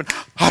doesn't happen,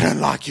 I don't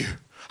like you.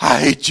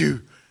 I hate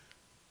you.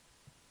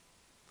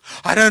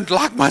 I don't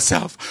like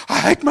myself. I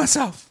hate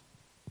myself.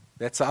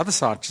 That's the other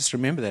side. Just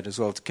remember that as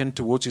well. It's kin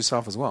towards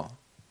yourself as well.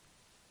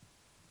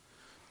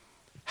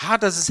 How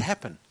does this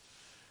happen?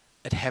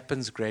 It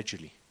happens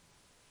gradually.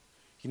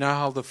 You know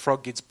how the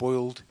frog gets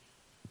boiled?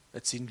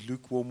 It's in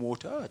lukewarm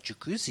water. Oh,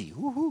 jacuzzi.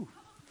 Woohoo.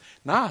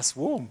 Nice,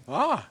 warm.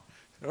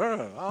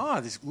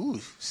 This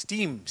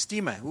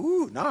steamer.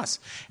 Ooh, nice.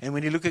 And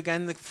when you look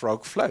again, the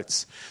frog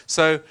floats.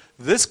 So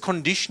this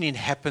conditioning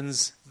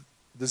happens,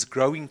 this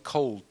growing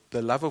cold.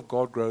 The love of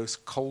God grows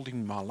cold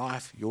in my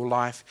life, your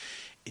life.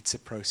 It's a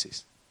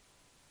process.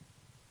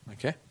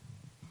 Okay?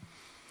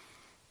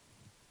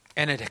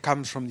 And it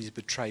comes from these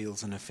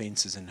betrayals and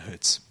offenses and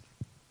hurts.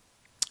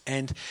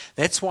 And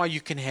that's why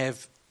you can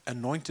have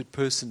anointed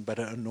person but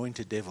an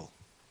anointed devil.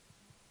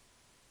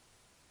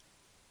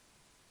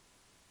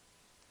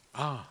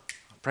 I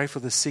pray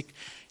for the sick.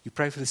 You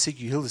pray for the sick,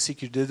 you heal the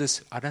sick, you do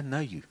this. I don't know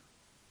you.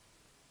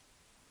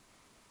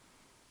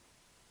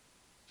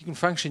 You can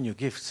function your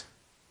gifts.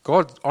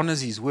 God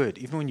honors His word,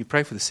 even when you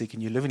pray for the sick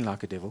and you're living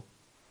like a devil.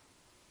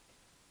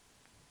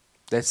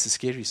 That's the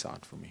scary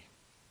side for me.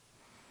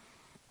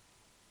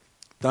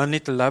 Don't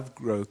let the love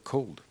grow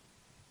cold.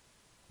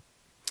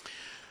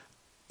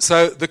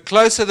 So the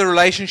closer the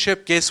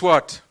relationship, guess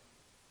what?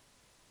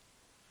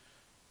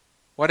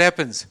 What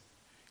happens?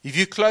 If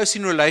you're close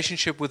in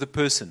relationship with a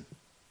person,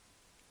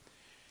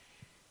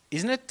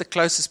 isn't it the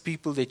closest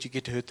people that you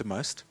get to hurt the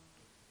most?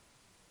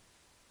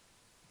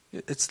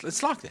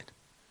 It's like that.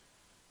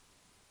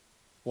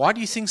 Why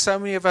do you think so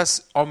many of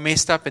us are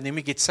messed up and then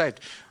we get saved?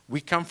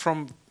 We come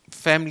from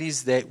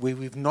families where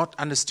we've not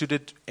understood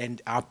it,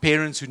 and our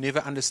parents who never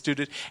understood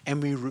it,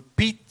 and we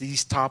repeat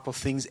these type of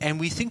things, and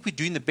we think we're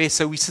doing the best,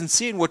 so we're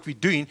sincere in what we're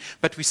doing,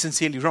 but we're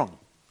sincerely wrong.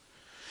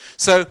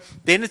 So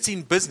then it's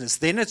in business,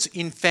 then it's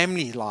in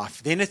family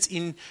life, then it's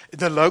in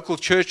the local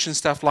church and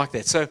stuff like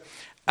that. So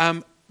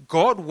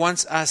God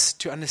wants us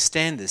to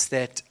understand this,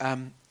 that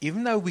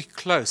even though we're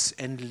close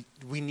and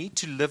we need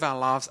to live our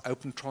lives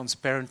open,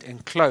 transparent,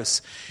 and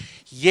close,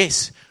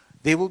 yes,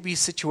 there will be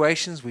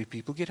situations where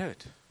people get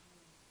hurt.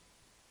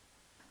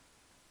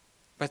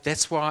 But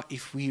that's why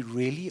if we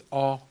really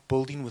are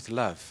building with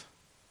love,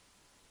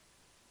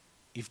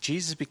 if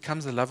Jesus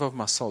becomes the lover of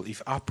my soul,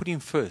 if I put Him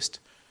first,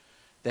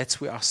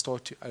 that's where I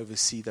start to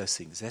oversee those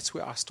things. That's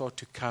where I start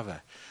to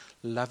cover.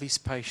 Love is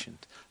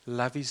patient.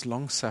 Love is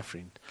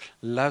long-suffering.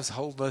 Love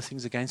holds those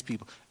things against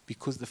people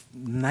because the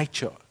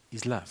nature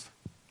is love.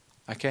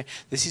 Okay?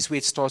 This is where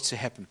it starts to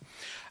happen.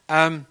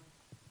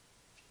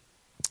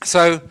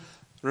 So,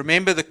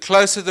 remember, the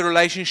closer the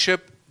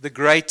relationship, the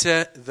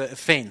greater the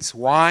offense.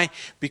 Why?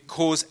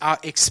 Because our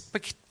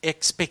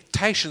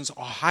expectations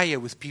are higher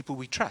with people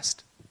we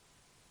trust.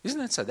 Isn't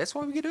that so? That's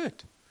why we get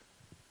hurt.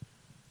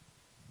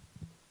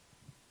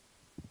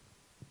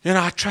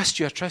 I trust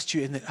you,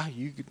 and then,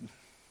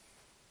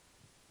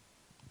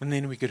 and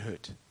then we get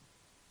hurt.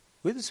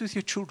 Whether it's with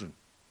your children,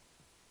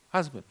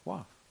 husband,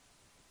 wife.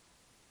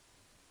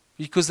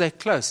 Because they're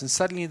close, and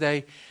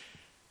suddenly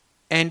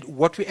and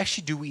what we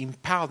actually do, we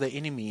empower the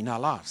enemy in our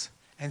lives,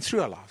 and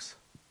through our lives.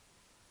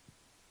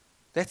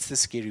 That's the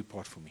scary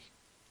part for me.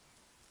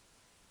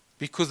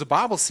 Because the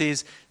Bible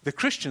says the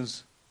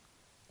Christians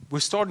were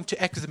starting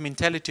to act with the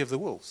mentality of the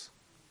wolves.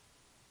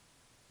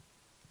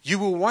 You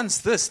were once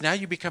this, now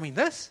you're becoming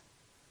this.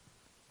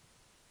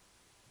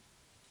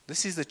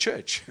 This is the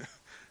church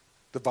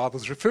the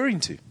Bible's referring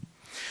to.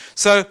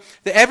 So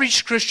the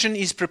average Christian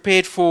is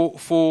prepared for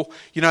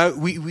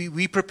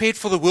we prepared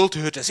for the world to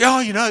hurt us.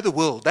 The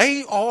world.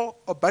 They are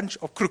a bunch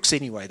of crooks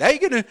anyway. They're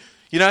going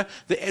to,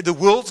 the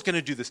world's going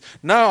to do this.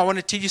 No, I want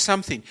to tell you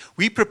something.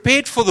 We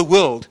prepared for the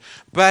world,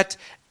 but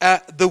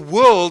the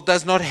world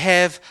does not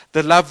have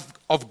the love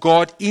of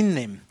God in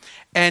them.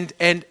 And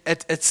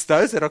it's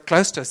those that are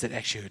close to us that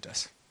actually hurt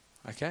us.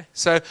 Okay?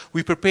 So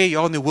we prepare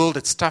you in the world,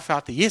 it's tough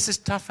out there. Yes, it's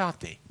tough out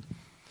there.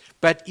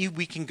 But if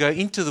we can go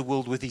into the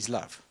world with His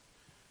love.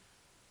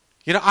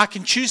 I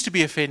can choose to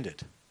be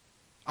offended.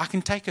 I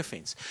can take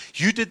offense.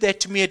 You did that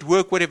to me at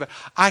work, whatever.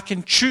 I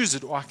can choose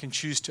it, or I can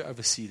choose to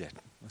oversee that.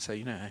 I say,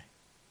 hey,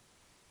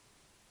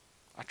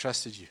 I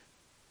trusted you.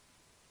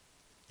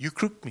 You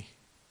crooked me.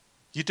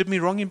 You did me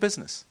wrong in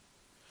business.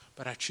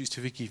 But I choose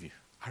to forgive you.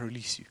 I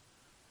release you.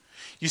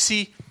 You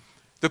see,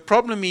 the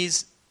problem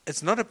is,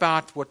 it's not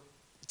about what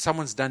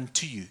someone's done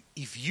to you.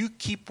 If you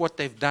keep what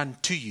they've done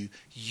to you,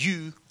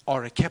 you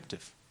are a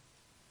captive.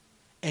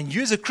 And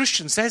you as a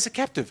Christian stay as a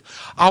captive.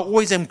 I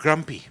always am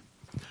grumpy.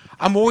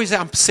 I'm always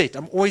upset.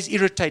 I'm always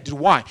irritated.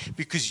 Why?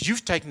 Because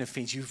you've taken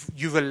offense.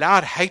 You've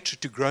allowed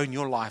hatred to grow in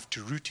your life,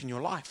 to root in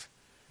your life.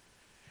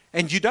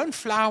 And you don't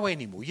flower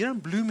anymore. You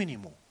don't bloom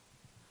anymore.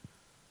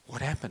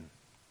 What happened?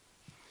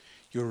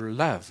 Your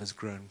love has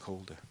grown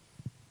colder.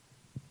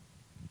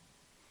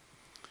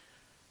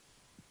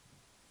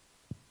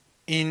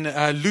 In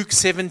Luke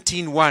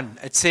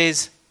 17:1, it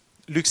says,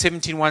 Luke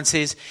 17:1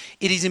 says,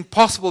 it is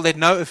impossible that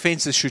no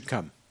offenses should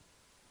come.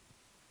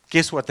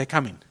 Guess what? They're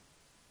coming.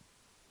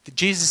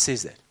 Jesus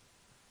says that.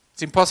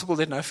 It's impossible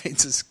that no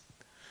offenses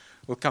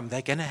will come.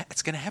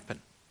 It's going to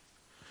happen.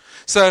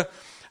 So,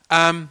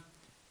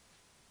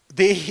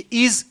 there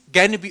is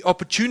going to be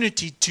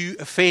opportunity to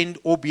offend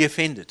or be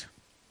offended.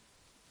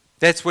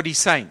 That's what he's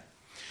saying.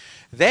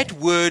 That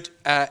word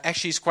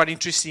actually is quite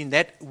interesting.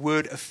 That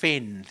word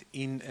offend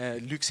in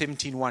Luke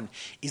 17:1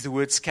 is the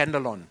word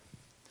scandalon.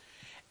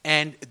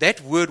 And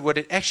that word, what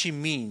it actually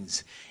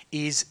means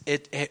is,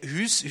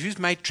 who's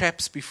made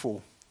traps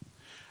before?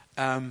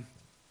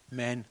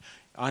 Man,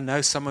 I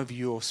know some of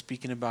you are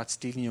speaking about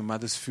stealing your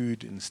mother's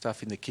food and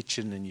stuff in the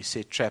kitchen, and you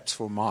set traps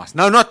for mice.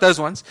 No, not those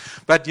ones.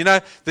 But,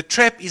 the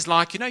trap is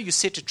like, you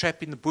set a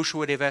trap in the bush or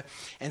whatever,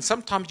 and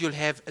sometimes you'll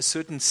have a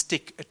certain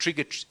stick, a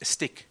trigger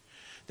stick,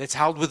 that's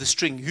held with a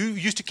string. You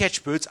used to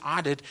catch birds.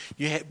 I did.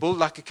 You build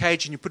like a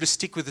cage, and you put a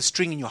stick with a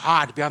string, and you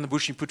hide behind the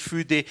bush, and you put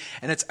food there,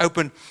 and it's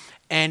open.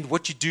 And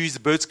what you do is the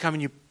birds come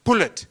and you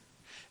pull it.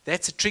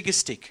 That's a trigger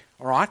stick,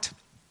 all right?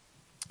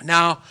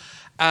 Now,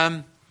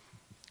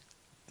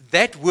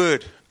 that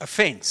word,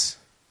 offense,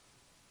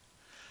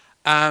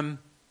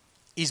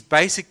 is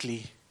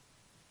basically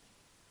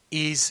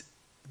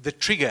the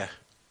trigger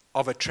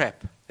of a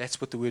trap. That's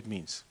what the word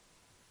means.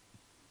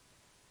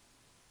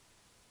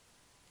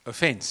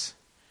 Offense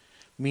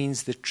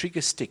means the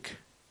trigger stick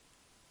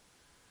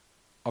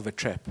of a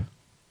trap.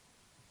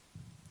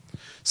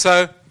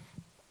 So,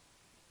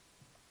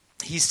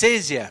 he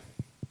says here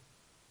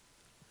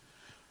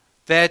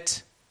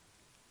that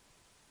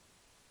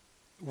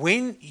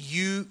when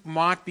you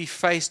might be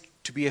faced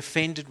to be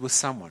offended with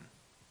someone,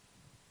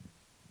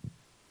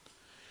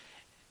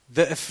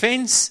 the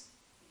offense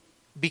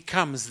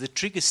becomes the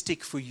trigger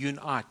stick for you and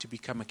I to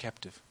become a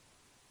captive.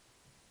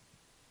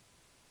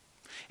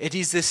 It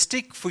is the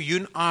stick for you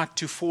and I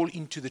to fall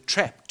into the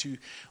trap.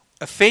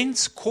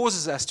 Offense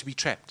causes us to be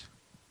trapped.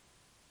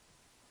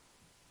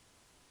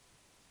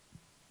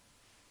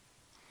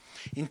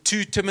 In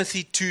 2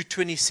 Timothy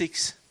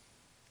 2:26,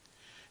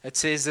 it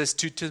says this,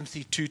 2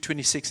 Timothy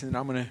 2:26, and then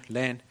I'm going to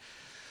land.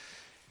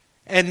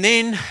 And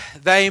then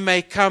they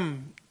may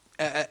come,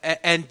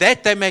 that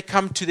they may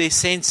come to their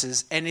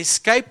senses and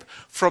escape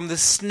from the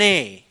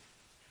snare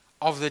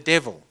of the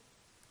devil,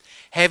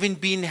 having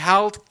been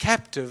held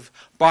captive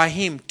by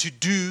him to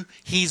do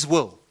his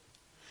will.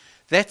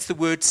 That's the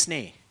word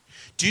snare.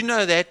 Do you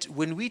know that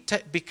when we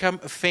become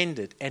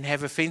offended and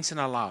have offense in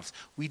our lives,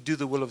 we do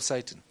the will of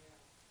Satan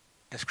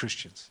as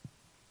Christians?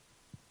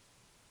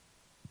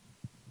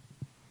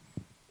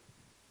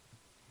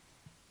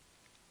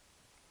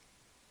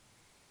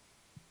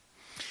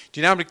 Do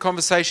you know how many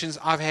conversations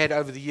I've had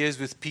over the years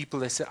with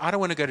people that say, I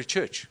don't want to go to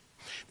church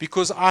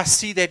because I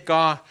see that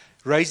guy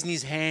raising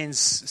his hands,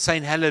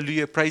 saying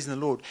hallelujah, praising the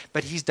Lord,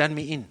 but he's done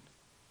me in.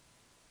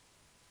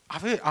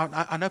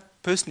 I know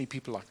personally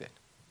people like that.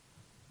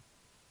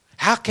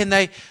 How can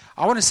they?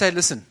 I want to say,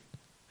 listen,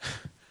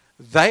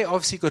 they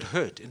obviously got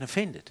hurt and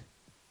offended.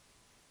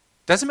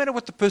 Doesn't matter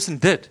what the person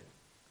did.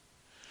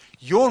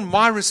 Your and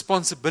my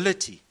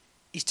responsibility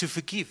is to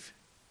forgive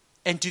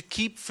and to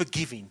keep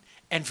forgiving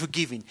and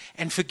forgiving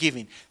and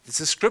forgiving. This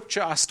is a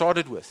scripture I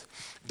started with.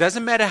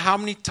 Doesn't matter how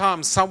many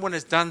times someone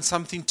has done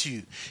something to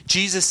you.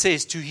 Jesus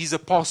says to his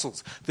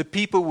apostles, the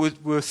people were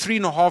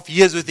 3.5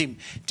 years with him,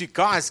 to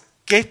guys,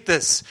 get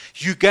this.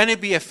 You're going to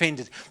be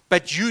offended,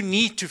 but you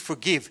need to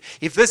forgive.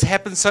 If this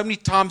happens so many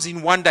times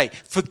in one day,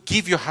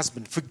 forgive your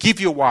husband, forgive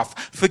your wife,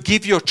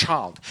 forgive your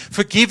child,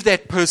 forgive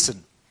that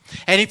person.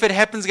 And if it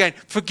happens again,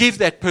 forgive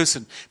that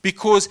person,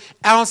 because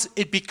else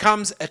it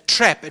becomes a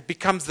trap. It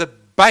becomes the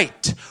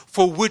bait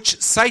for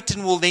which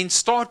Satan will then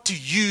start to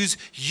use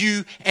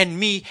you and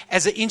me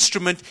as an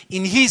instrument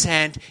in his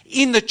hand,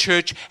 in the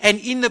church and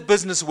in the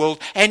business world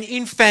and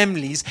in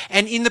families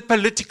and in the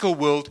political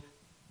world.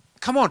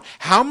 Come on,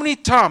 how many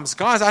times,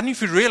 guys, I don't know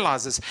if you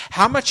realize this,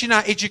 how much in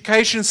our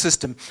education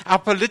system, our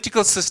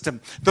political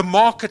system, the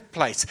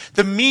marketplace,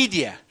 the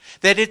media,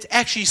 that it's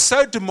actually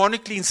so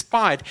demonically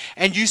inspired,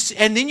 and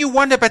then you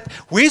wonder, but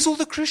where's all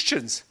the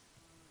Christians?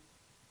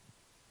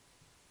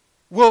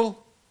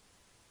 Well,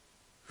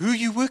 who are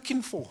you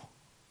working for?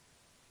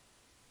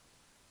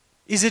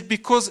 Is it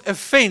because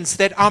offense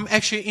that I'm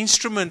actually an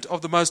instrument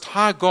of the Most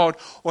High God,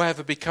 or have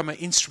I become an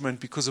instrument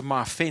because of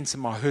my offense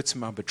and my hurts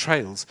and my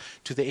betrayals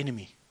to the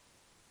enemy?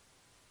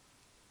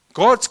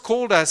 God's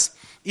called us,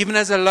 even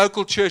as a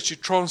local church, to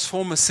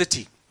transform a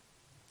city.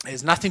 It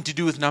has nothing to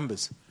do with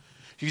numbers.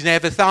 You can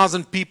have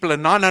 1,000 people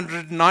and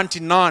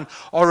 999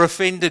 are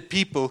offended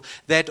people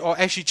that are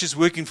actually just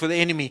working for the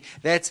enemy.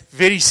 That's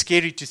very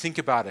scary to think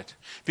about it,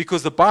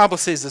 because the Bible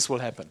says this will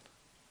happen.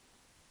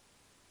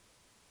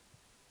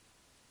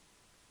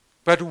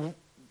 But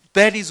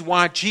that is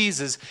why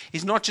Jesus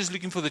is not just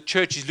looking for the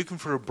church, he's looking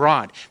for a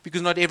bride,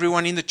 because not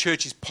everyone in the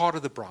church is part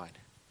of the bride.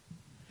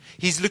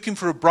 He's looking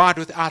for a bride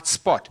without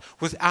spot,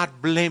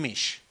 without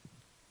blemish.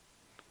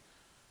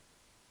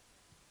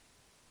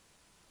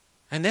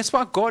 And that's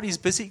why God is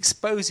busy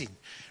exposing,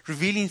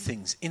 revealing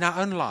things in our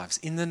own lives,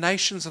 in the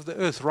nations of the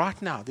earth right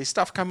now. There's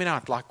stuff coming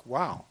out like,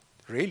 wow,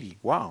 really,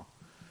 wow.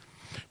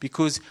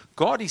 Because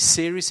God is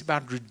serious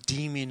about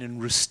redeeming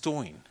and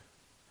restoring.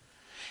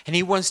 And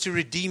he wants to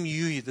redeem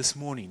you this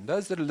morning.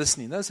 Those that are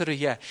listening, those that are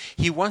here,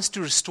 he wants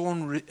to restore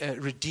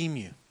and redeem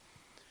you.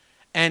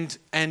 And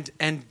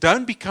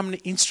don't become an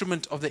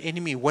instrument of the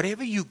enemy.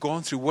 Whatever you've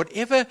gone through,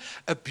 whatever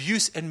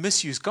abuse and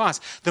misuse. Guys,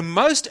 the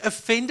most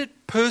offended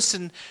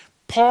person,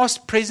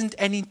 past, present,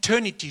 and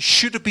eternity,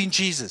 should have been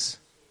Jesus.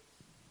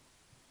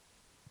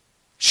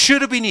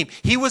 Should have been him.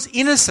 He was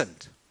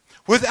innocent,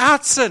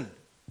 without sin.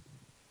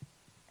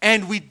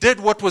 And we did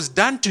what was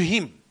done to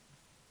him.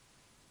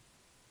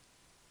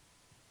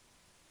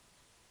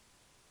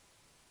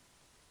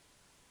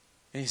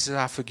 And he says,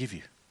 I forgive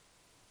you.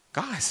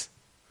 Guys.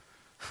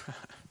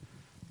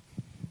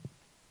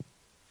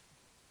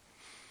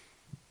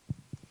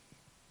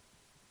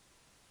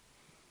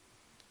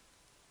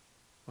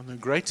 One of the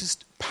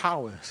greatest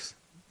powers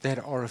that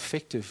are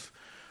effective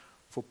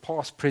for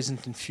past,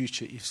 present, and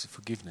future is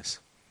forgiveness.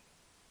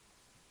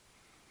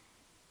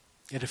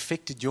 It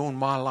affected your and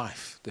my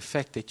life. The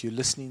fact that you're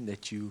listening,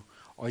 that you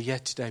are here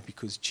today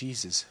because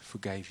Jesus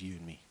forgave you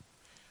and me.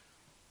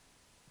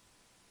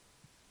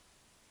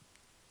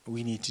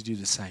 We need to do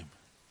the same.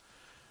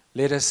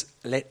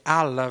 Let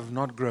our love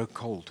not grow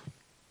cold,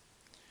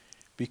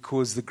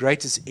 because the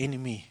greatest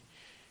enemy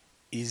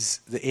is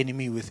the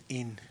enemy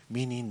within,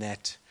 meaning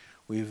that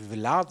we've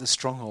allowed the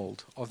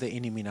stronghold of the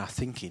enemy in our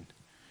thinking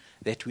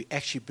that we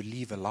actually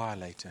believe a lie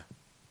later.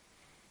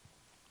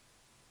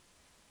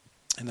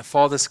 And the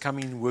Father's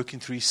coming, working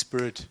through His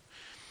Spirit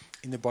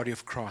in the body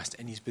of Christ,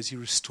 and He's busy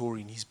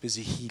restoring, He's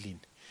busy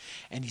healing,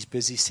 and He's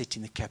busy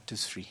setting the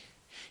captives free.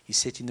 He's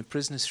setting the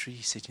prisoners free,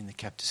 He's setting the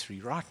captives free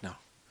right now.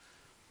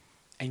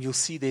 And you'll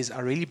see I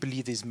really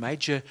believe there's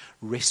major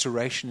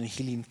restoration and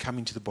healing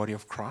coming to the body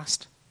of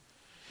Christ,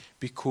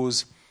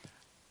 because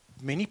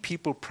many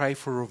people pray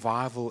for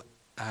revival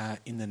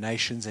in the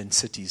nations and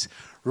cities.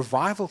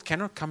 Revival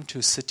cannot come to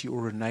a city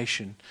or a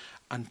nation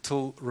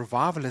until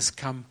revival has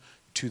come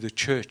to the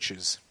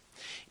churches.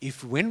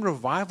 When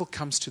revival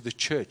comes to the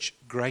church,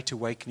 great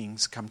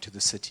awakenings come to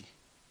the city.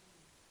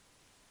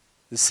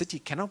 The city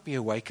cannot be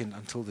awakened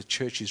until the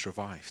church is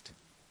revived.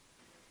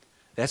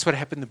 That's what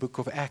happened in the book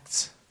of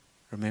Acts.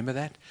 Remember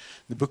that?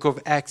 In the book of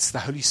Acts, the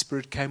Holy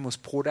Spirit came, was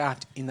poured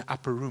out in the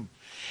upper room.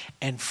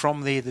 And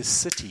from there, the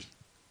city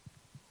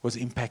was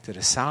impacted.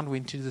 A sound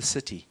went to the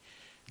city.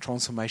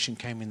 Transformation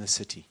came in the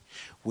city.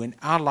 When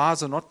our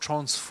lives are not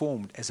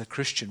transformed as a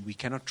Christian, we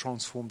cannot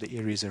transform the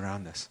areas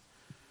around us.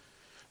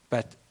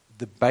 But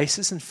the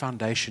basis and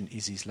foundation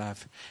is His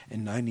love,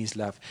 and knowing His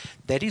love.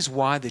 That is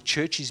why the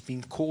church is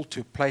being called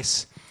to a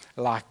place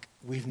like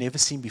we've never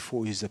seen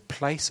before. Is a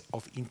place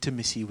of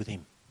intimacy with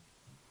Him.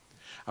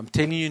 I'm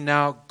telling you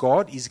now,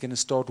 God is going to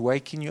start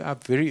waking you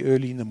up very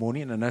early in the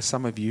morning. And I know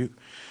some of you,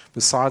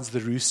 besides the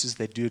roosters,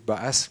 they do it by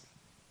us.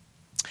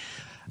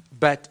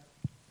 But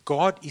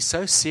God is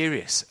so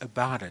serious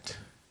about it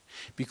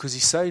because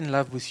He's so in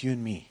love with you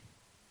and me.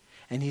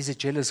 And He's a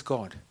jealous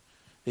God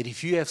that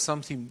if you have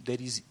something that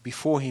is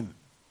before Him,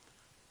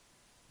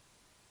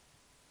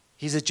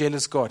 He's a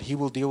jealous God. He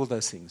will deal with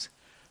those things.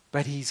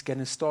 But He's going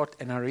to start,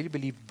 and I really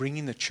believe,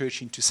 bringing the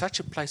church into such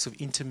a place of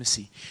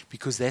intimacy,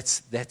 because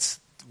that's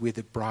where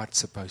the bride's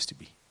supposed to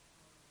be.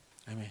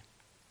 Amen.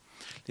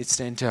 Let's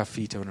stand to our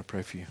feet. I want to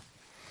pray for you.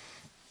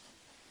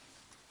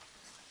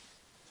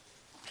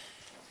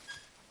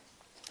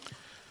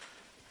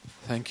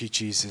 Thank you,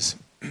 Jesus.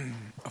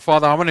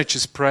 Father, I want to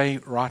just pray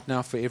right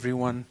now for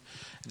everyone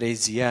that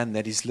is here and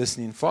that is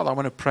listening. Father, I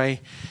want to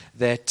pray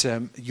that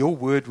your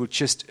word will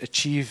just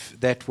achieve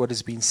that what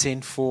has been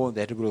sent for,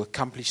 that it will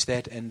accomplish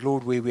that. And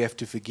Lord, where we have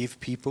to forgive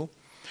people,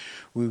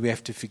 where we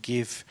have to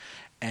forgive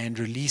and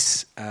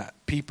release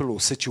people or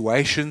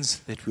situations,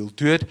 that we'll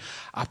do it.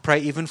 I pray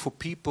even for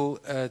people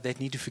that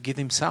need to forgive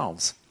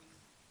themselves,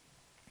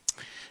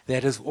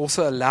 that has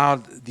also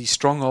allowed these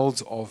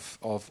strongholds of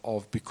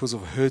because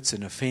of hurts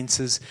and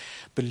offenses,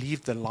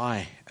 believe the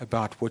lie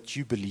about what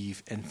you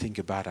believe and think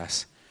about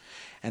us.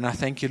 And I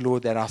thank you,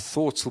 Lord, that our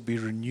thoughts will be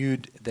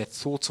renewed, that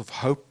thoughts of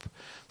hope,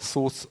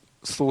 thoughts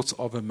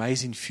of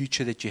amazing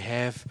future that you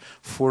have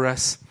for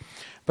us.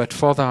 But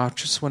Father, I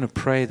just want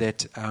to pray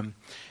that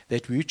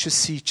that we would just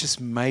see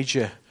just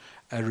major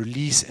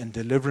release and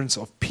deliverance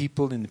of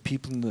people in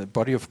the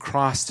body of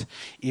Christ,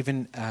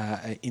 even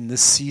in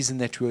this season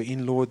that we're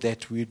in, Lord,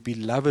 that we would be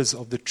lovers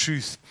of the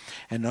truth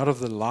and not of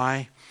the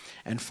lie.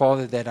 And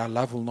Father, that our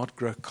love will not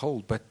grow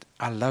cold, but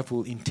our love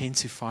will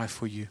intensify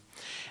for you.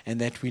 And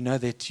that we know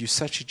that you're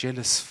such a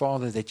jealous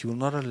Father that you will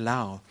not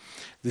allow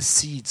the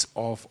seeds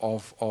of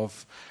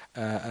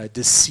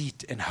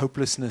deceit and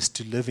hopelessness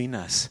to live in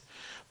us,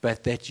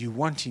 but that you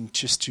want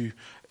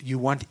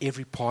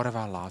every part of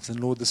our lives. And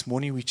Lord, this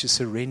morning we just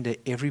surrender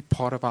every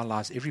part of our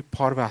lives, every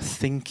part of our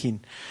thinking,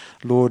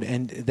 Lord,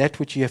 and that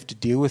which you have to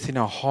deal with in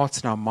our hearts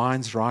and our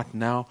minds right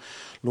now,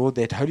 Lord,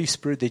 that Holy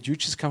Spirit, that you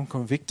just come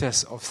convict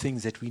us of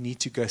things that we need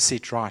to go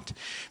set right.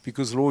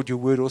 Because Lord, your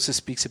word also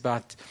speaks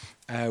about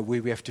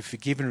where we have to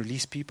forgive and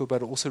release people,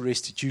 but also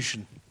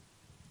restitution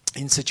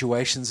in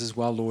situations as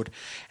well, Lord.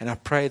 And I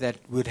pray that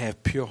we'd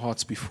have pure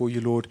hearts before you,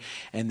 Lord,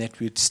 and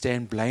that we'd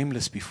stand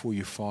blameless before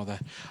you, Father.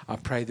 I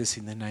pray this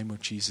in the name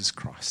of Jesus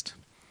Christ.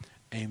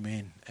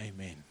 Amen.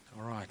 Amen.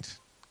 All right.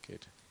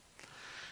 Good.